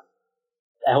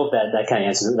I hope that kind of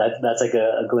answers that. That's like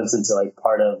a glimpse into like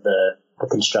part of the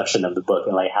construction of the book,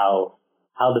 and like how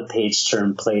the page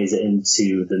turn plays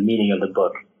into the meaning of the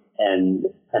book and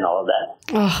all of that.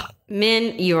 Oh,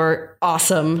 Min, you're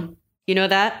awesome. You know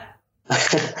that?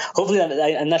 Hopefully,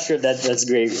 I'm not sure if that's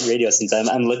great radio since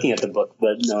I'm looking at the book,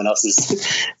 but no one else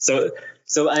is.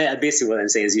 So I basically what I'm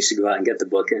saying is you should go out and get the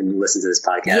book and listen to this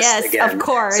podcast again, of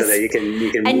course, so that you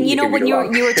can. And you know when you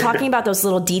were talking about those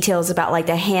little details about like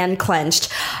the hand clenched,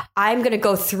 I'm going to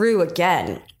go through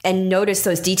again and notice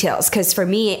those details, because for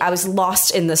me, I was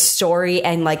lost in the story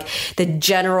and like the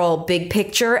general big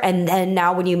picture, and then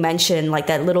now when you mention like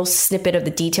that little snippet of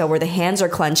the detail where the hands are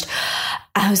clenched,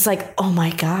 I was like, oh my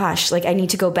gosh, like I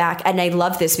need to go back. And I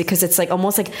love this because it's like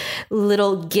almost like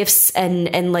little gifts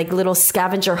and like little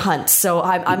scavenger hunts. So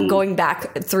I'm going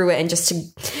back through it and just to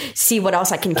see what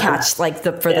else I can catch like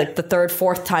the third,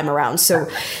 fourth time around. So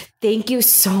thank you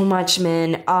so much,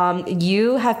 Min.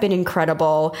 You have been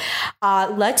incredible.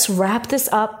 Let's wrap this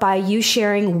up by you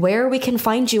sharing where we can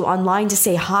find you online to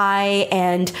say hi.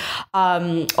 And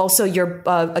also your,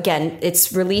 again,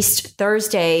 it's released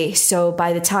Thursday. So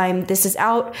by the time this is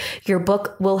out, your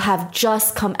book will have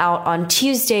just come out on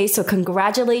Tuesday. So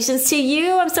congratulations to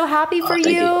you. I'm so happy for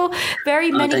you.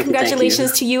 Very many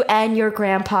congratulations to you and your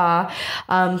grandpa.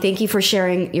 Thank you for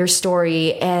sharing your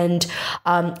story. And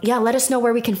let us know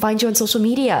where we can find you on social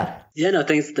media. Yeah, no,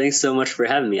 thanks so much for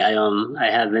having me. I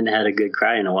haven't had a good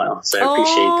cry in a while, so I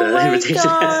appreciate the invitation.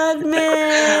 Oh my God,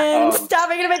 man. Stop,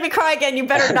 you're gonna make me cry again. You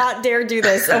better not dare do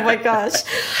this. Oh my gosh.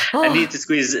 Oh. I need to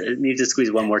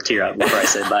squeeze one more tear out before I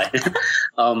say bye.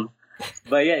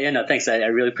 But no, thanks. I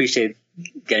really appreciate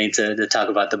getting to talk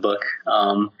about the book.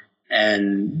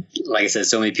 And like I said,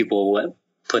 so many people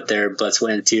put their blood,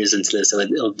 sweat, and tears into this, so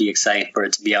it'll be exciting for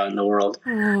it to be out in the world.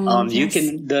 Yes. You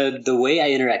can the way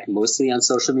I interact mostly on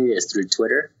social media is through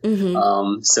Twitter.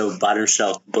 So Bottom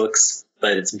Shelf Books,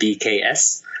 but it's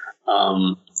BKS,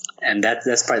 and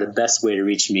that's probably the best way to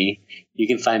reach me. You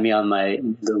can find me on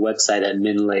the website at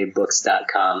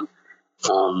minleybooks.com,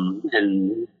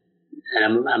 and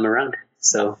I'm around.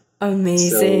 So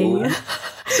amazing.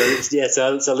 So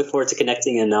I look forward to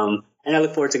connecting, and I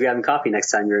look forward to grabbing coffee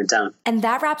next time you're in town. And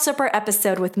that wraps up our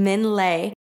episode with Min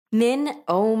Lay. Min,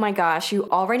 oh my gosh, you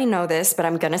already know this, but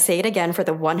I'm going to say it again for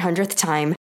the 100th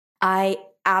time. I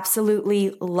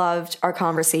absolutely loved our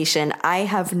conversation. I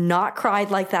have not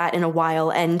cried like that in a while,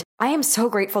 and I am so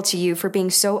grateful to you for being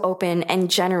so open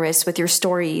and generous with your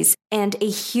stories. And a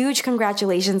huge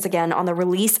congratulations again on the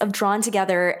release of Drawn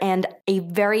Together and a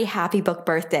very happy book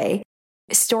birthday.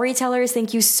 Storytellers,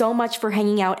 thank you so much for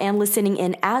hanging out and listening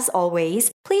in as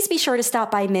always. Please be sure to stop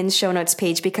by Min's show notes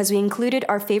page because we included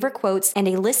our favorite quotes and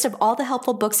a list of all the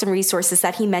helpful books and resources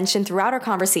that he mentioned throughout our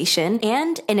conversation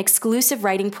and an exclusive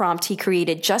writing prompt he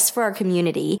created just for our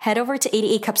community. Head over to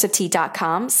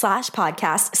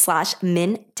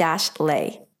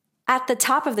 88cupsoftee.com/podcast/min-lay. At the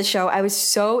top of the show, I was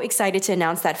so excited to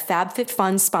announce that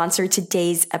FabFitFun sponsored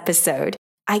today's episode.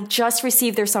 I just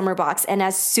received their summer box, and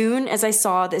as soon as I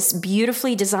saw this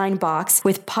beautifully designed box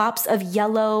with pops of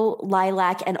yellow,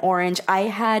 lilac, and orange, I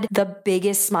had the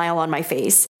biggest smile on my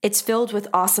face. It's filled with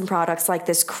awesome products like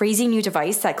this crazy new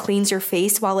device that cleans your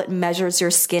face while it measures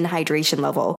your skin hydration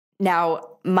level. Now,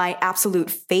 my absolute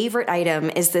favorite item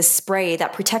is this spray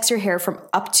that protects your hair from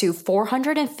up to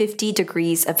 450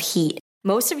 degrees of heat.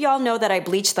 Most of y'all know that I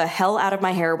bleached the hell out of my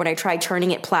hair when I tried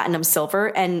turning it platinum silver,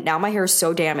 and now my hair is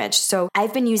so damaged. So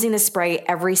I've been using this spray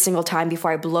every single time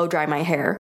before I blow dry my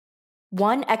hair.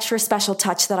 One extra special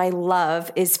touch that I love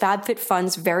is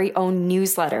FabFitFun's very own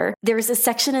newsletter. There's a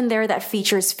section in there that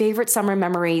features favorite summer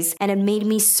memories, and it made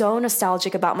me so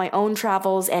nostalgic about my own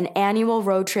travels and annual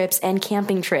road trips and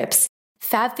camping trips.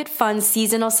 FabFitFun's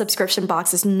seasonal subscription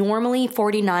box is normally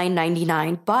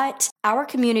 $49.99, but our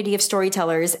community of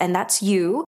storytellers, and that's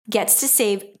you, gets to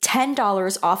save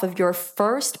 $10 off of your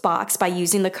first box by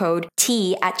using the code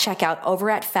T at checkout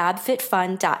over at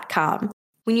fabfitfun.com.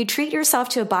 When you treat yourself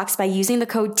to a box by using the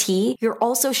code T, you're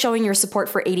also showing your support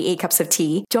for 88 Cups of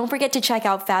Tea. Don't forget to check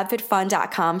out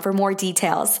fabfitfun.com for more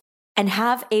details. And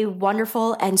have a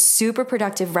wonderful and super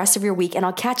productive rest of your week, and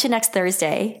I'll catch you next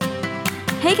Thursday.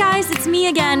 Hey guys, it's me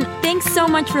again. Thanks so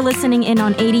much for listening in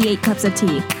on 88 Cups of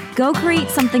Tea. Go create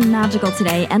something magical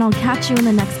today, and I'll catch you in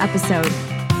the next episode.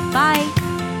 Bye.